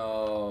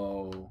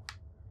no.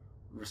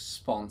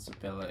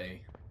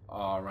 Responsibility.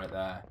 Oh, right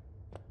there.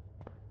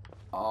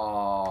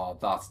 Oh,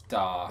 that's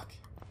dark.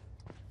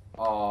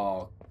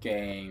 Oh,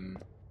 game.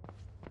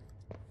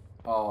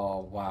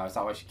 Oh, wow. Is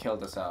that why she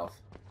killed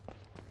herself?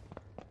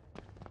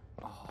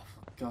 Oh,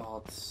 for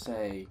God's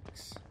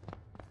sakes.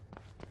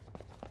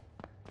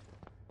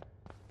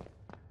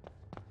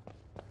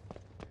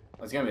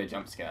 It's gonna be a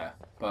jump scare,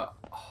 but...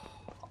 Oh.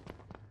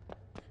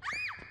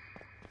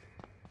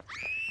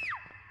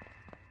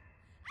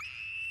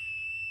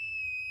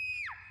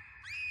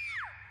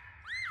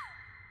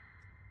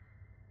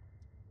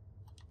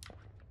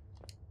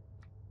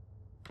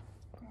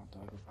 Come on, do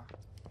I go back?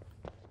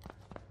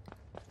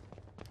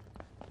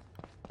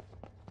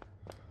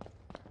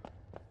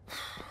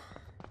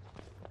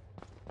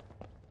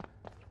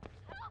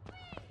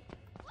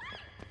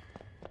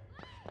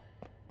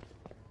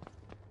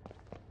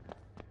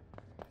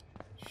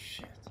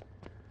 Shit.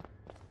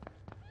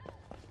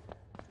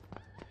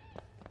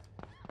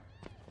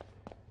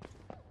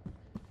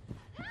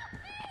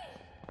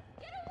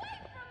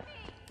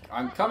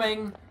 I'm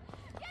coming!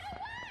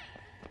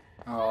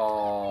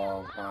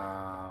 Oh,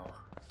 wow.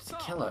 Just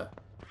kill her.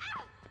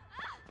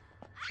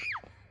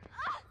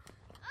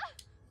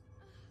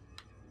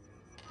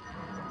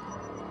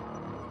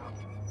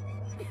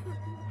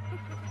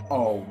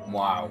 Oh,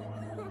 wow.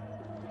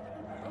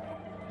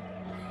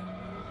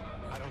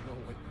 I don't know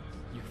what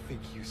you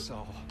think you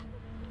saw.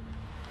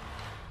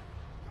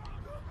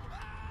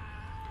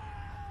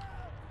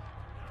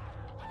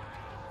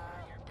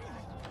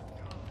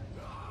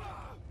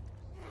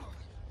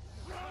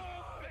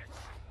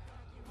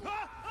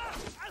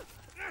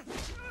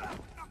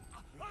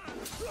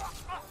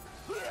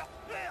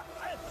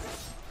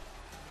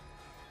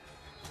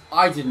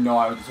 I didn't know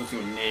I was supposed to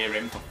go near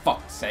him, for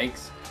fuck's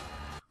sakes.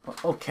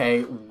 But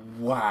okay,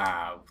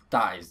 wow.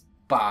 That is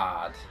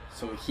bad.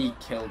 So he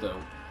killed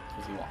her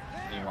because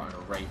he wanted to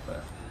rape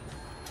her.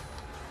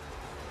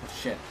 Oh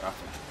shit,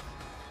 after.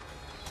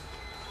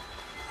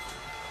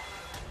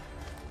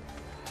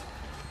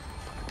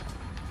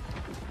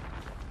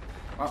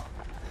 Oh.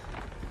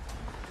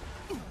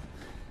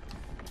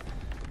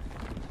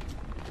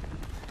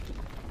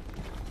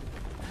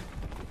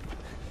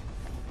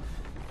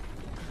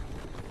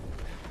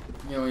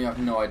 You know, you have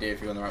no idea if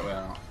you're going the right way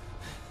or not.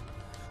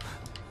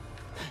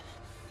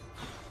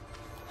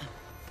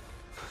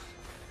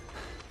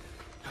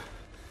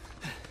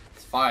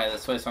 It's fire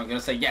this way, so I'm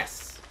going to say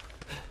yes.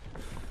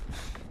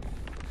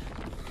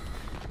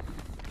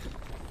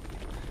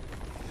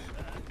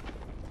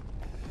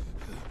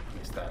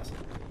 Stairs.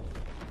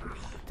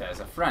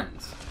 Stairs are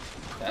friends.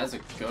 Stairs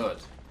are good.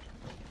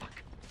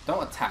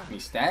 Don't attack me,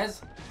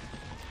 stairs.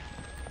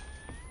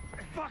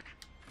 Fuck!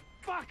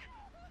 Fuck!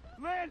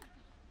 Lynn!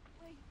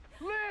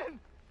 Lynn!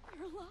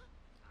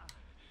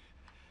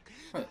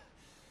 Wait.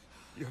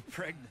 You're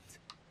pregnant.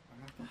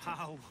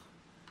 How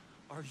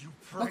are you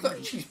Look pregnant?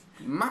 at, she's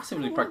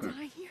massively I pregnant.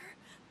 die here.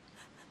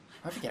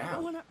 How'd you get I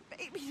out? want a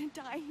baby to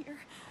die here.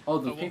 Oh,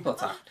 the people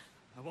attacked.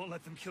 I won't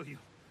let them kill you.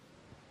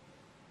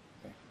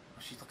 Okay.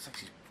 Oh, she looks like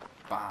she's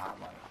bad,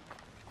 like.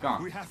 Go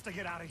on. We have to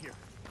get out of here.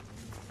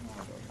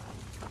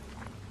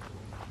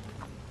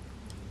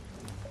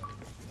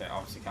 They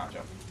obviously can't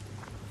jump.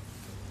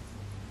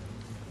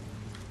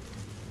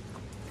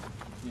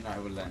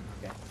 United with Lynn.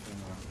 Okay.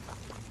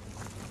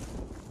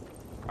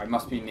 I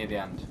must be near the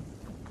end.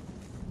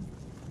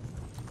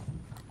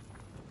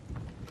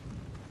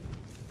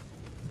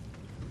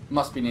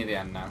 Must be near the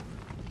end now.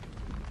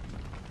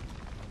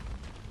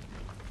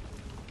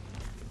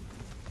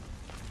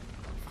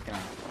 Fucking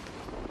hell.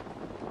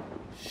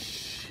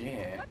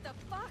 Shit. What the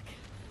fuck?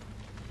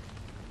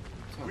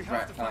 So We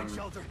have to find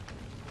shelter.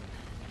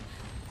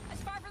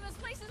 As far from this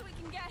place as we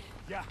can get.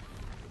 Yeah.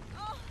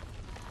 Oh,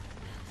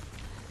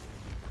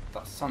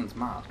 that sun's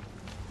mad.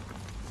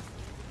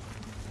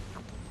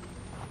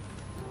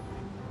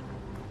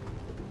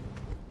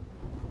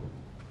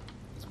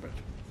 This bridge.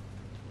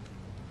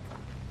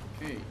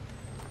 Okay.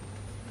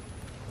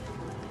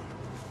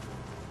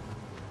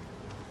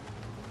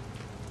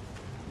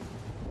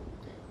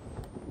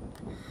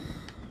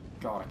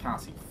 God, I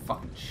can't see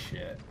fucking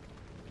shit.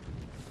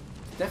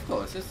 It's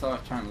difficult. It's just so I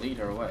try and lead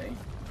her away.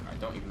 I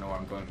don't even know where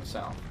I'm going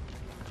myself.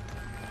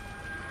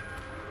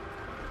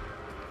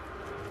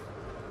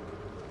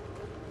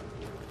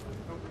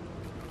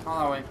 Oh,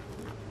 that way.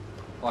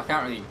 Well, I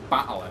can't really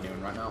battle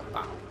anyone right now.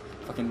 Battle.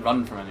 Fucking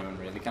run from anyone,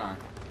 really, can I?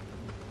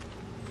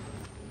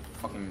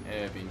 Fucking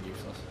being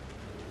useless.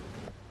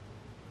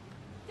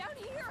 down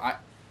here.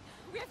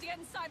 We have to get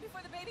inside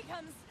before the baby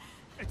comes.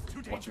 It's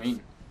too dangerous. What do you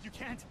mean? You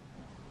can't.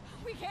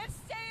 We can't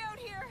stay out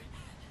here.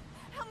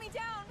 Help me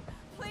down,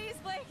 please,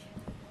 Blake.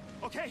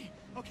 Okay.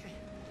 Okay.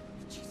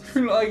 Jesus.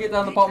 I get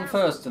down the bottom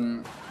first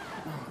and...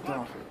 Oh,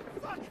 God.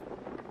 Fuck!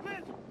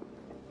 Lynn!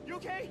 You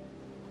okay?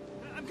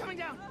 I'm coming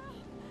down.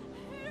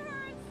 It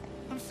hurts.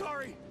 I'm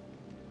sorry.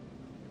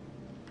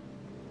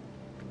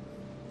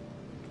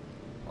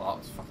 Well, that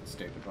was fucking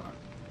stupid, wasn't it?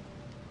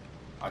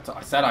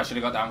 I said I should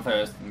have got down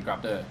first and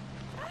grabbed her.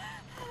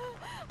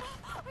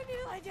 I need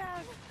to lie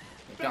down.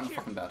 Get down the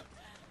fucking bed.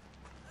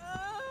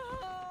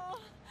 Oh.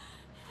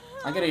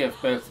 I'm gonna give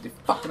birth to the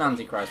fucking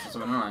Antichrist or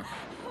something, aren't I?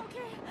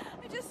 Okay,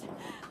 I just...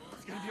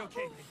 It's gonna be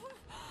okay, baby.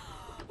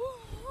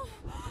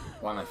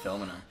 Why am I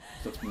filming her?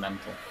 It looks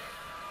mental.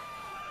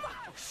 Oh,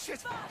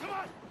 shit! Come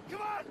on!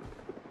 Come on!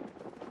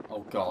 Oh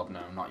God, no,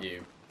 not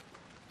you.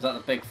 Is that the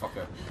big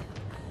fucker?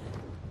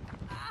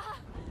 Oh,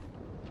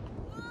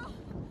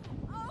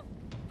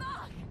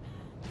 fuck!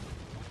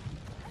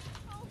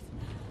 Oh,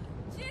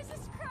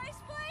 Jesus Christ,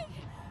 Blake!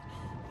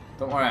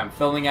 Don't worry, I'm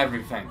filming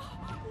everything.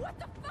 What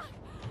the fuck?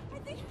 I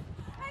think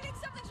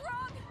something's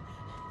wrong.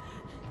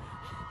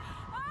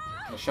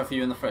 I'll shove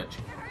you in the fridge.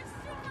 It hurts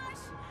too much.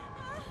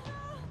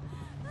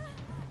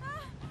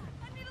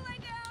 I need to lay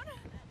down.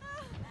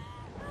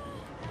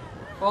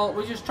 Well,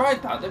 we just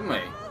tried that, didn't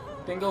we?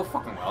 Didn't go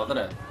fucking well, did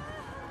it?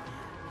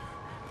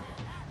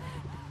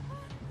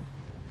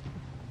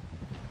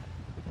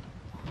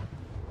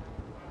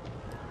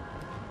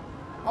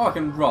 Oh, I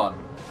can run.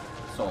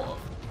 Sort of.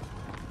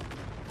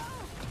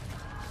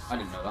 I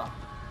didn't know that.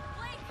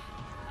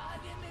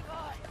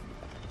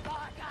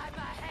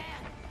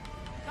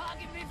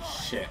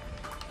 Shit.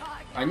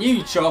 I knew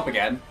you'd show up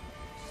again.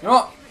 You know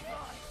what?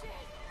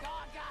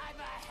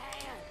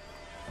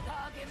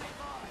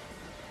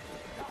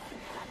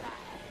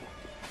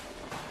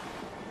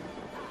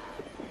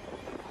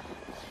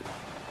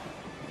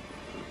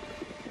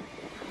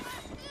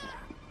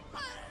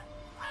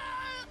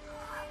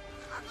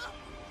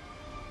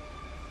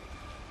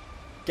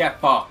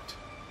 Get fucked.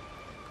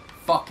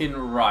 Fucking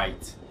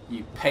right.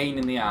 You pain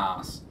in the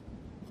ass.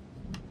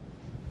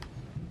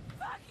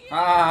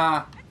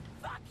 Ah.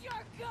 Fuck your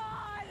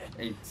god!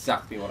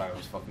 Exactly what I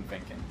was fucking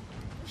thinking.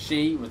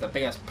 She was the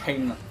biggest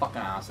pain in the fucking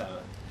ass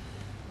ever.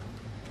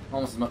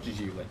 Almost as much as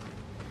you, Lynn.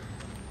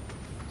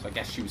 So I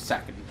guess she was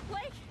second.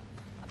 Blake,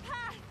 a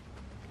path.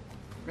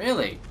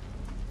 Really?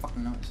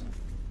 Fucking noticing.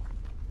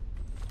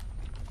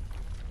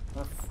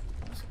 That's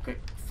a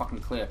quick fucking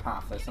clear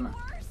path, this, isn't it?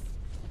 Worse.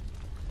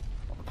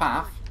 What, the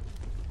path?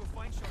 We'll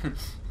find shelter.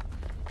 It's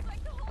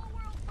like the whole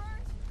world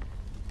burnt.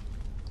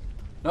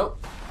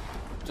 Nope.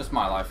 Just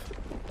my life.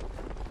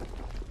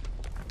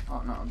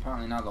 Oh no,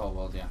 apparently now the whole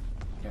world, yeah.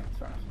 Okay,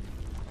 fair enough.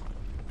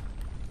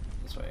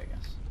 This way, I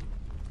guess.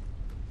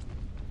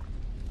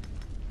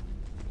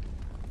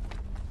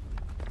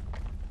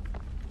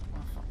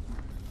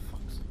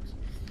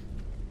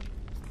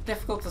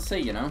 difficult to see,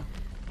 you know.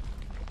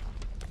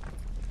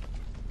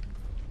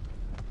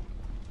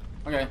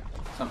 Okay,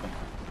 something.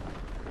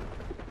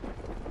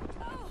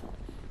 Oh,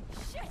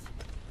 shit!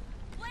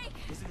 Blake!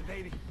 Is it the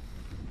baby?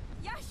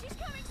 Yeah, she's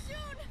coming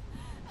soon!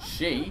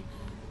 She?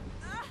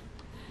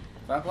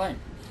 Fair play.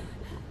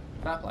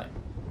 Fair play.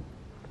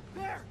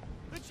 There!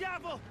 The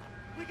chapel!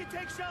 We can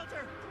take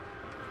shelter!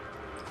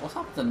 What's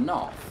happened to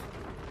North?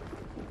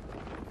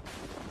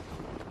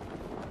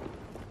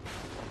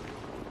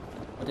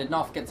 Or did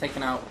North get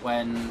taken out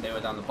when they were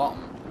down the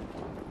bottom?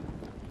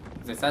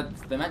 Because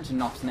they mentioned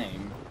North's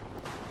name.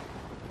 I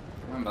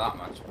don't remember that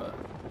much, but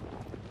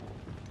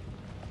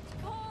It's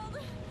cold!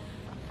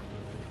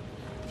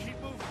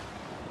 Keep moving!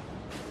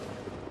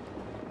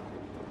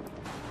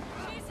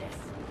 Jesus!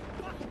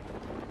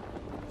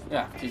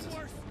 yeah, Getting Jesus.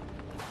 worse.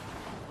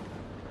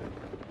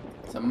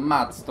 It's a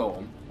mad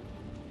storm.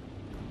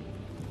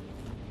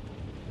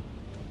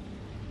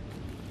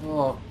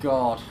 Oh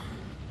God.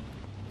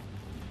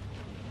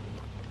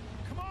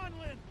 Come on,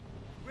 Lynn!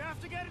 We have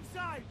to get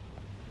inside!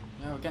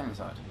 Yeah, we're getting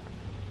inside.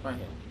 Right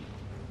here.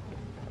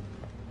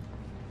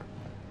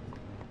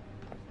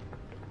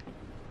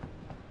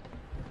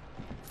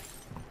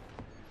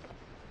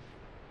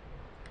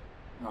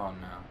 Oh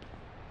no.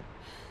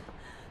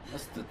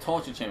 That's the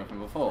torture chamber from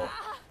before.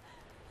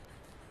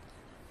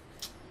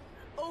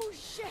 Oh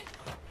shit!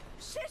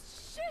 Shit,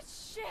 shit,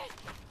 shit!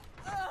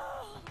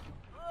 Oh,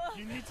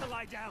 You need to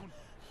lie down.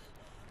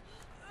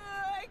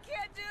 I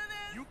can't do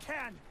this! You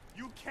can!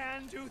 You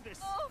can do this!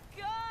 Oh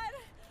god!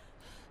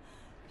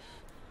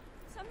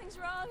 Something's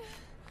wrong.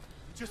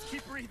 Just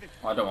keep breathing.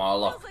 I don't want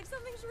to Feels look. like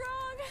something's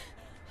wrong.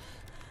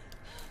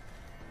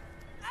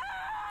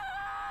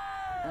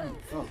 Oh,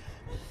 fuck.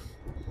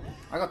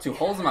 I got 2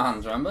 holes in my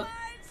hands, remember?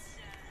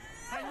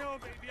 I know,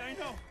 baby, I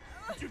know.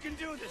 But you can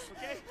do this,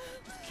 okay?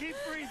 Just keep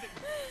breathing.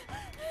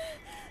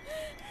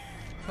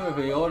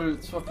 Perfect,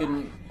 it's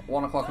fucking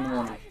 1 o'clock in the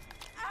morning.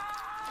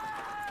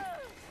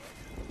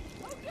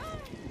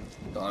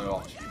 Don't let me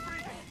watch.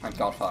 Thank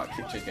God for that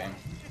picture game.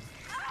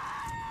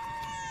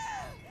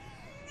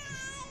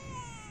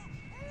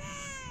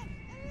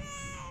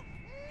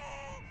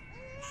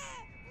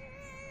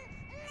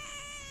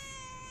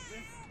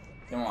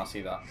 Didn't want to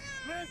see that.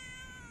 Lynn!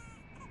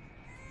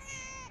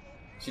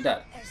 She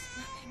dead? There's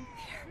nothing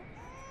there.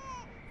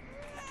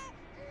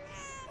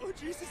 Oh,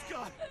 Jesus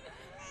God!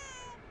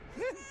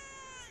 Lynn!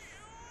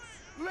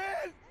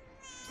 Lynn!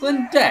 Is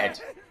Lynn dead?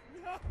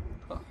 No!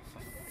 Oh,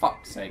 for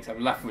fuck's sakes,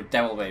 I'm left with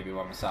Devil Baby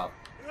by myself.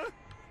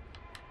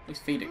 Please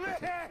feed it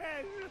quickly.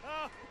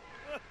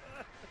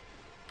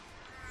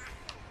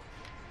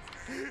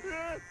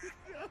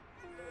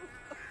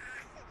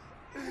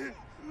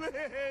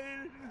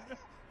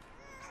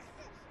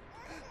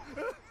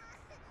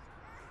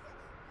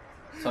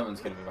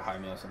 Someone's gonna be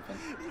behind me or something.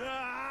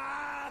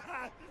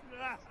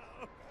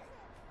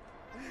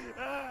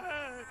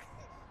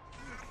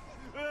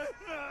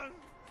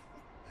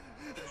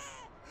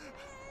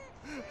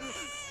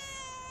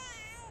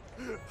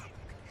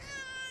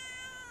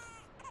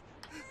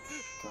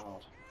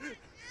 God.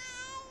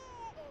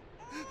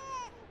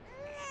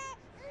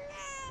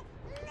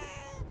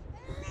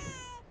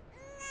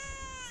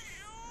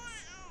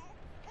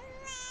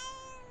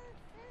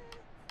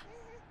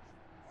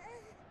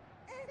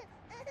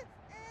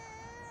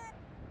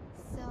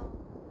 So,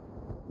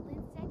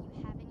 Lynn said you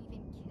haven't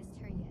even kissed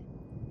her yet.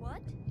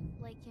 What?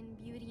 Like in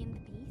Beauty and the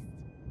Beast?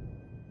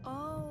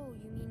 Oh,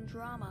 you mean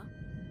drama.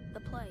 The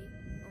play.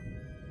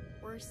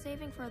 We're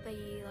saving for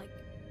the, like,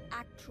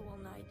 actual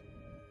night.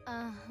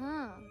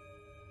 Uh-huh.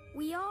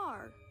 We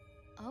are.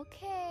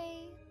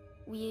 Okay.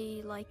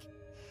 We, like,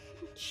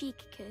 cheek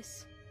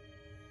kiss.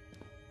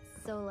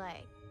 So,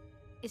 like,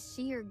 is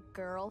she your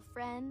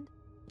girlfriend?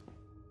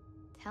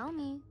 Tell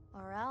me,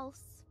 or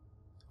else.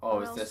 Oh,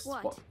 Or is else this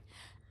what?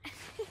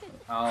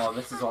 Oh,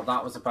 this is what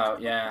that was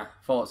about. Yeah,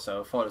 thought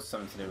so. Thought it was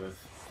something to do with.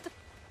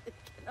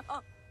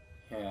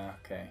 Yeah.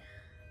 Okay.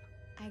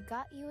 I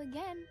got you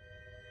again.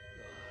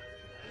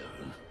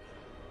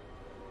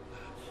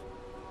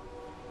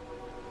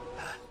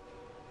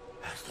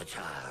 That's the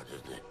child,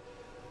 isn't it?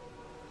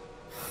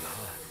 I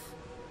know it.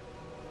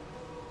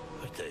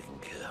 I've taken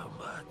care of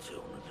my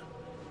children.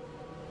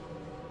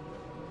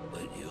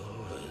 But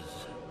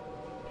yours...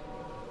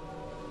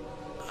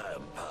 I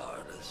am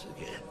powerless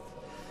again.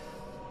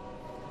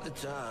 The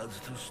child's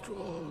too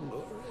strong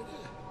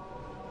already.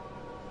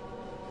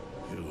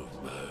 You've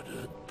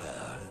murdered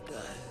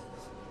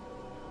paradise.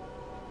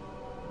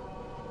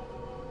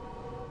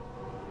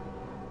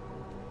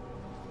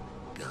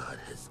 God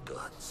has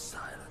gone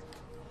silent.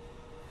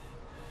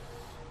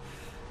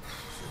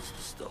 Since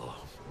the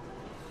storm,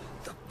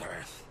 the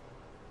birth.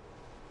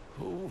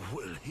 Who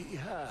will he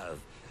have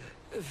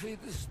if he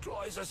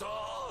destroys us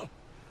all?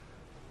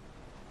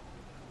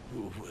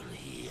 Who will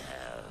he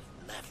have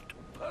left to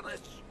punish?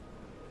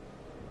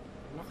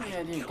 Not the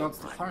idea of God's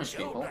to punish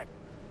people.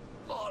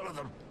 All of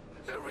them.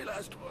 Every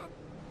last one.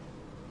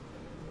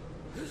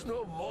 There's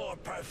no more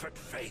perfect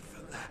faith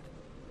than that.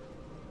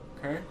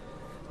 Okay.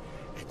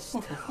 And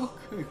still,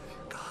 Okay.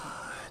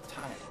 God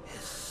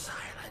is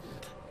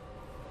silent.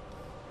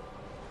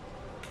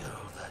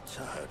 Kill that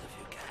child if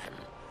you can.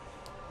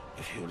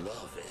 If you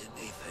love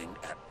anything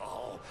at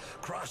all,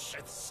 crush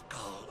its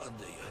skull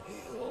under your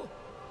heel.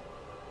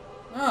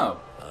 Oh.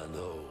 I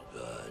know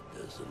God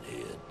doesn't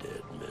hear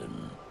dead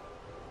men,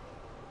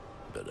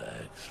 but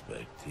I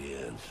expect he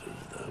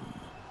answers them.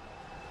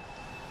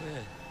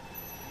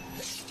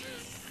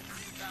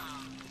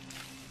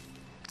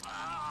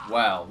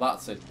 Well,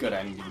 that's a good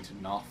ending to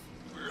Noth.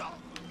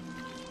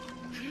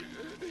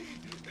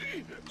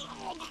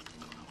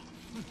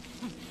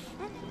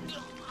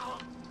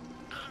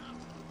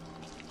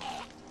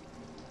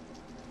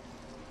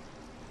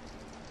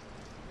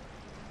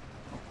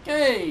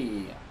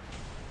 Okay.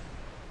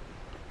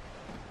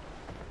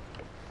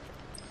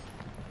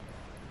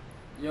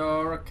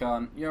 You're a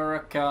cunt, you're a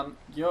cunt,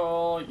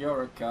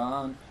 you're a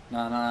cunt.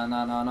 Na na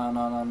na na na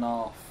na na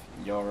na.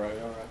 You're a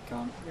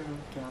cunt, you're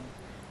a cunt.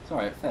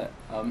 Sorry, it fit.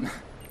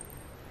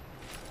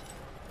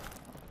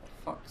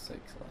 Fuck's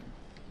sake, son.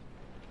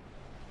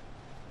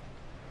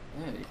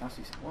 Yeah, you can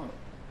actually see. Whoa.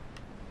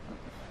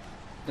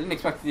 Didn't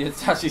expect you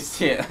to actually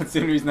see it. That's the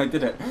only reason I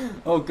did it.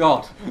 Oh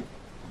god.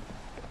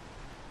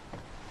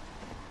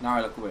 Now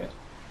I look weird.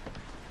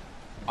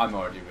 I'm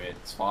already weird.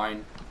 It's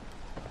fine.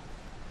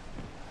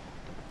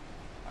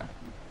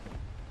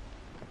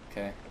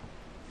 Okay.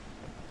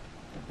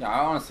 Yeah, I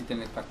honestly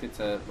didn't expect it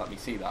to let me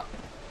see that.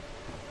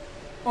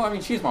 Well, I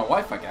mean, she's my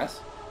wife, I guess.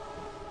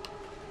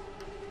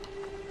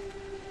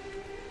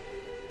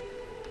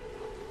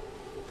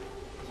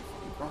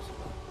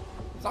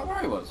 Is that where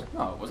I was?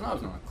 No, it wasn't. I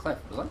was on a cliff,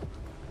 was I?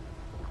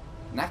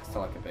 Next to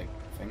like a big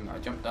thing. I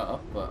jumped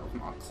up, but it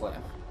wasn't on a cliff.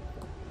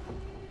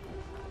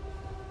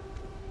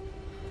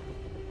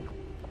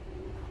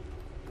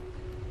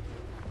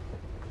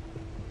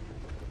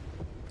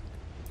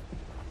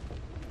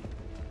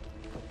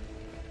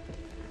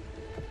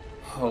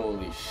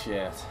 Holy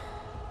shit.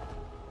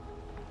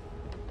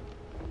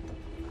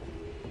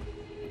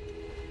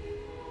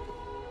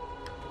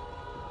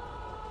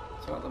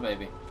 So got the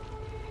baby.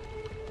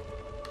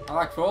 I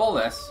like for all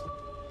this,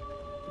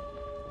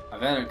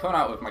 I've ended up coming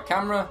out with my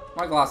camera,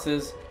 my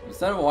glasses,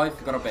 instead of a wife,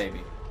 I've got a baby.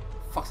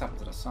 What the fuck's happened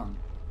to the sun?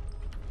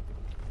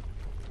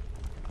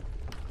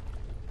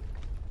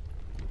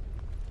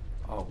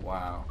 Oh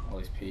wow, all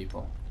these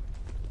people.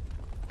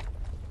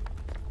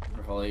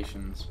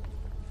 Revelations.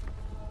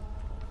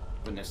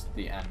 Witness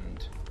the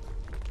end.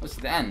 What's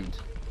the end?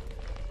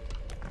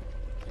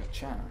 A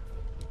chair.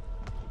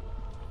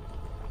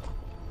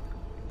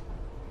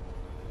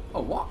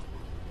 Oh, what?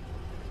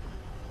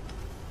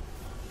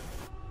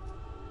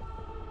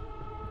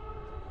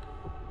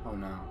 Oh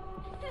no.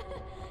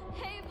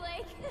 Hey,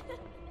 Blake.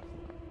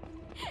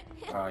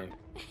 Where are you?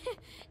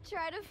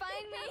 Try to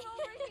find me. Come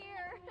over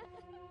here.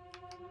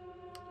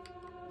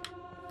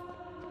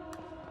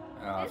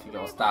 Oh, if you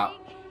gotta stop.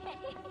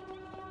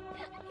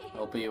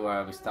 It'll be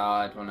where we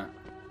started, won't it?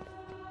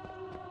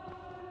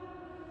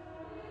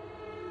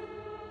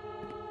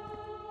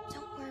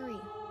 Don't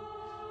worry.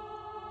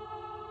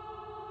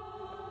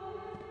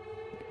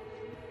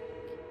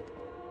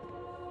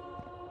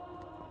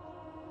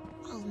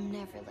 I'll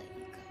never let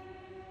you go.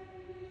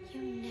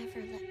 You never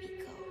let me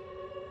go.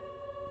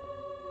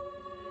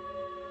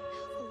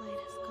 Now the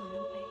light has gone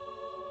away.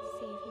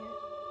 Savior,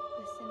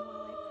 listen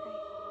while I pray,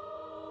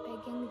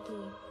 begging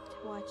thee to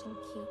watch and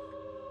keep,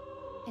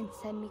 and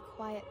send me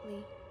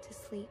quietly to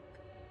sleep.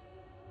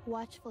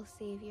 Watchful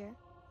Savior,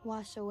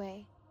 wash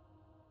away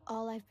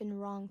all I've been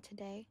wrong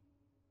today.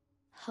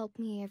 Help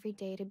me every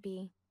day to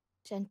be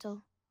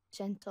gentle,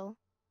 gentle,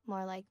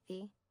 more like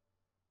thee.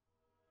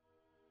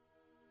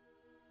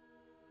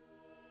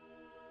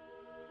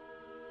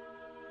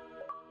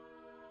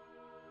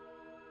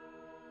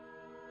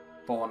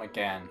 Born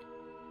again.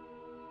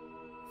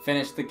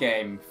 Finish the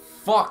game.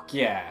 Fuck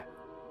yeah!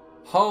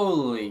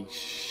 Holy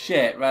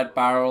shit, Red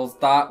Barrels,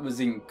 that was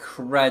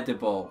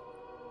incredible.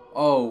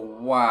 Oh,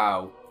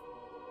 wow.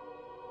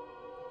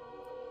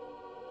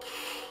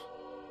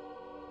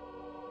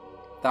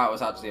 That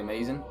was actually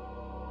amazing.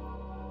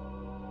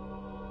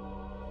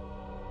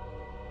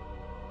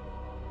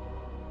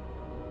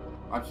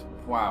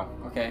 Wow,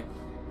 okay.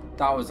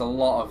 That was a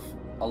lot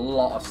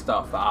of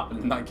stuff that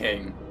happened in that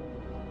game.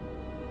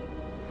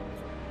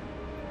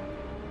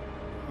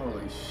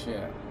 Holy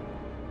shit.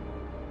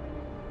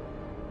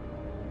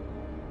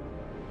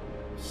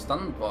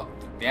 Stunned, but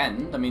the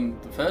end? I mean,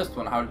 the first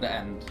one, how did it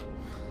end?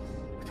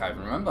 I can't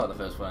even remember how the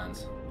first one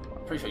ends.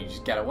 I'm pretty sure you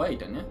just get away,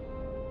 don't you?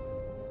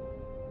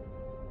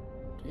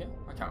 Do you?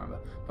 I can't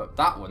remember. But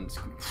that one's,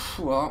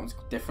 well, that one's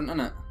different, isn't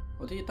it?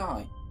 Or do you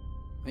die?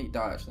 I think you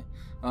die, actually.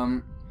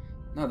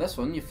 No, this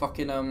one, you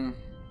fucking, the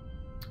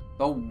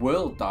whole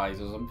world dies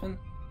or something.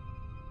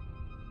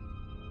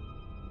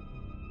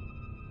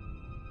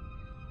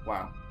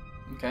 Wow.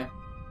 Okay.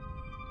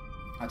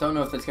 I don't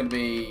know if there's going to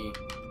be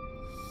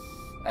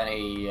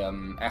any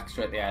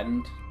extra at the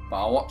end, but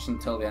I'll watch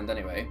until the end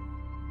anyway.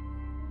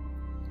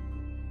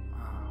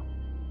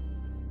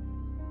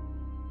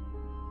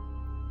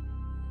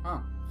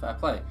 Oh, fair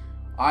play.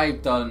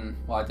 I've done,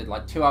 well, I did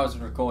like 2 hours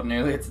of recording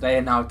earlier today,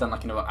 and now I've done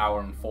like another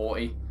hour and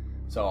 40.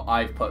 So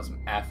I've put some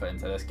effort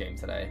into this game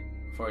today.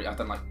 I've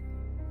done like,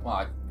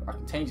 well, I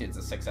can change it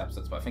to 6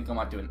 episodes, but I think I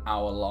might do an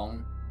hour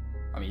long.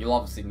 I mean, you'll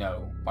obviously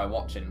know by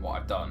watching what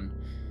I've done,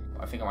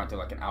 but I think I might do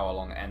like an hour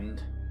long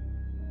end.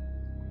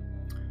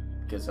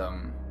 Because,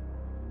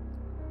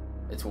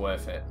 it's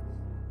worth it.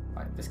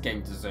 Like, this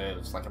game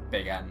deserves like a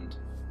big end.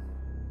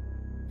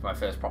 For my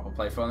first proper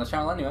playthrough on the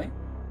channel anyway.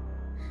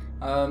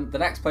 The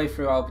next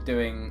playthrough I'll be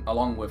doing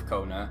along with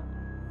Kona,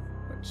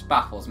 which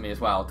baffles me as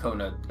well.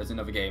 Kona is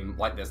another game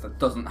like this that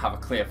doesn't have a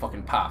clear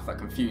fucking path, that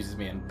confuses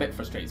me and a bit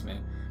frustrates me.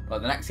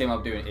 But the next game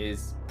I'll be doing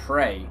is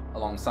Prey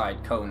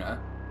alongside Kona,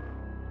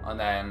 and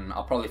then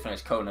I'll probably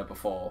finish Kona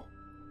before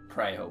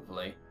Prey,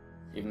 hopefully.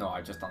 Even though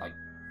I've just done like,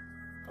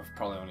 I'm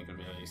probably only going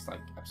to release like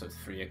episode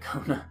 3 of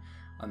Kona,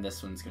 and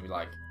this one's going to be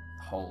like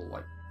whole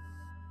like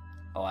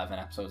 11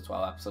 episodes,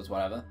 12 episodes,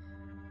 whatever.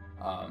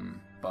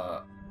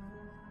 But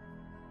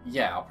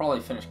yeah, I'll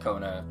probably finish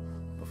Kona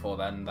before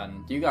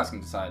then you guys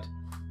can decide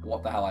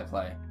what the hell I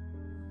play.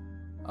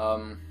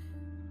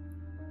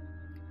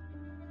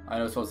 I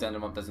know towards the end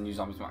of the month there's a new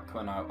Zombies map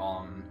coming out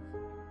on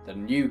the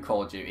new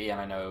Call of Duty, and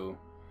I know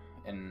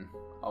in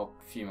a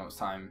few months'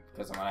 time,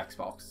 because I'm on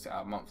Xbox,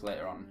 a month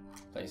later on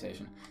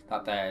PlayStation,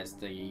 that there's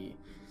the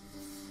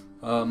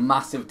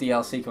massive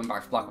DLC coming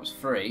back for Black Ops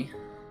 3,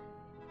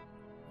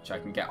 which I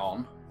can get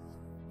on.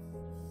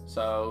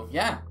 So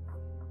yeah,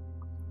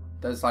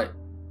 there's like,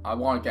 I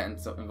want to get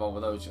involved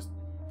with those just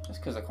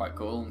because they're quite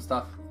cool and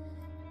stuff.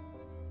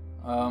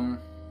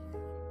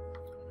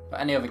 But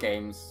any other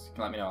games, you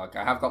can let me know. Like,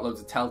 I have got loads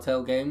of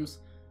Telltale games,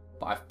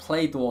 but I've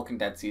played The Walking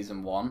Dead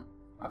Season 1.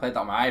 I played that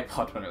on my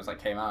iPod when it was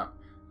like came out,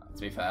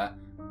 to be fair.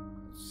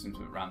 It seems a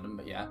bit random,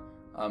 but yeah.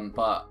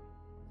 But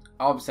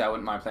obviously I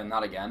wouldn't mind playing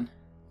that again,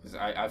 because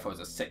I thought it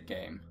was a sick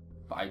game,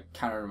 but I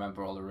can't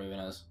remember all the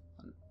ruiners,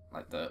 and,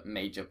 like the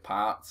major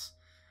parts.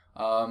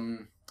 But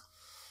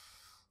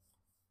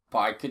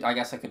I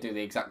guess I could do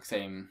the exact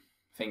same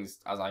things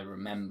as I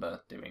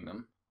remember doing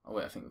them. Oh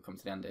wait, I think we've come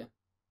to the end here.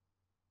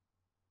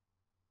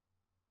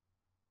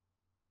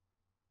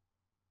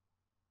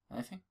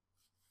 Anything?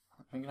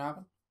 Anything gonna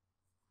happen?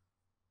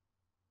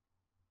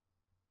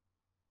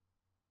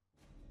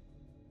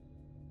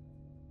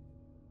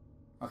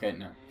 Okay,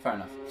 no, fair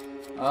enough.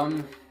 I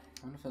wonder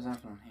if there's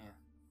anything on here.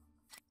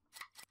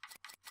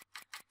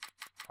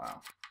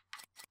 Wow.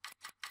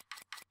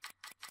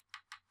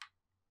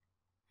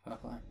 Fair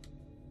play.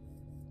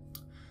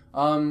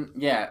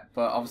 Yeah,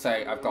 but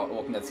obviously I've got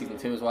Walking Dead Season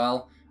 2 as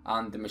well,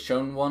 and the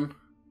Michonne one.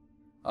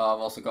 I've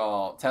also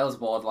got Tales of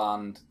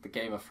Borderland, The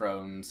Game of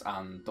Thrones,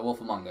 and The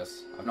Wolf Among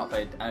Us. I've not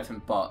played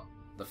anything but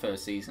the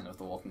first season of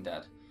The Walking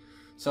Dead.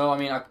 So, I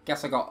mean, I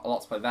guess I got a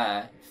lot to play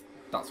there, if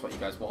that's what you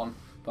guys want.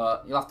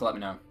 But you'll have to let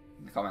me know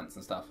in the comments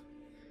and stuff.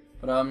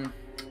 But,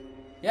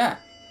 yeah.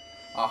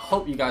 I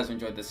hope you guys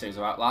enjoyed this series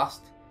of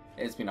Outlast.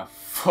 It's been a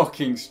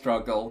fucking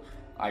struggle.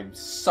 I'm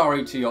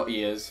sorry to your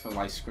ears for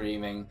my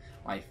screaming.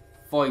 My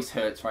voice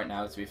hurts right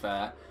now, to be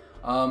fair.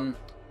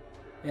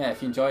 Yeah,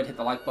 if you enjoyed, hit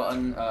the like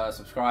button,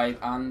 subscribe,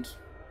 and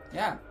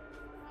yeah,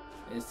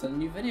 here's to the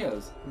new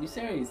videos, new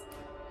series.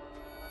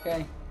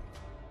 Okay.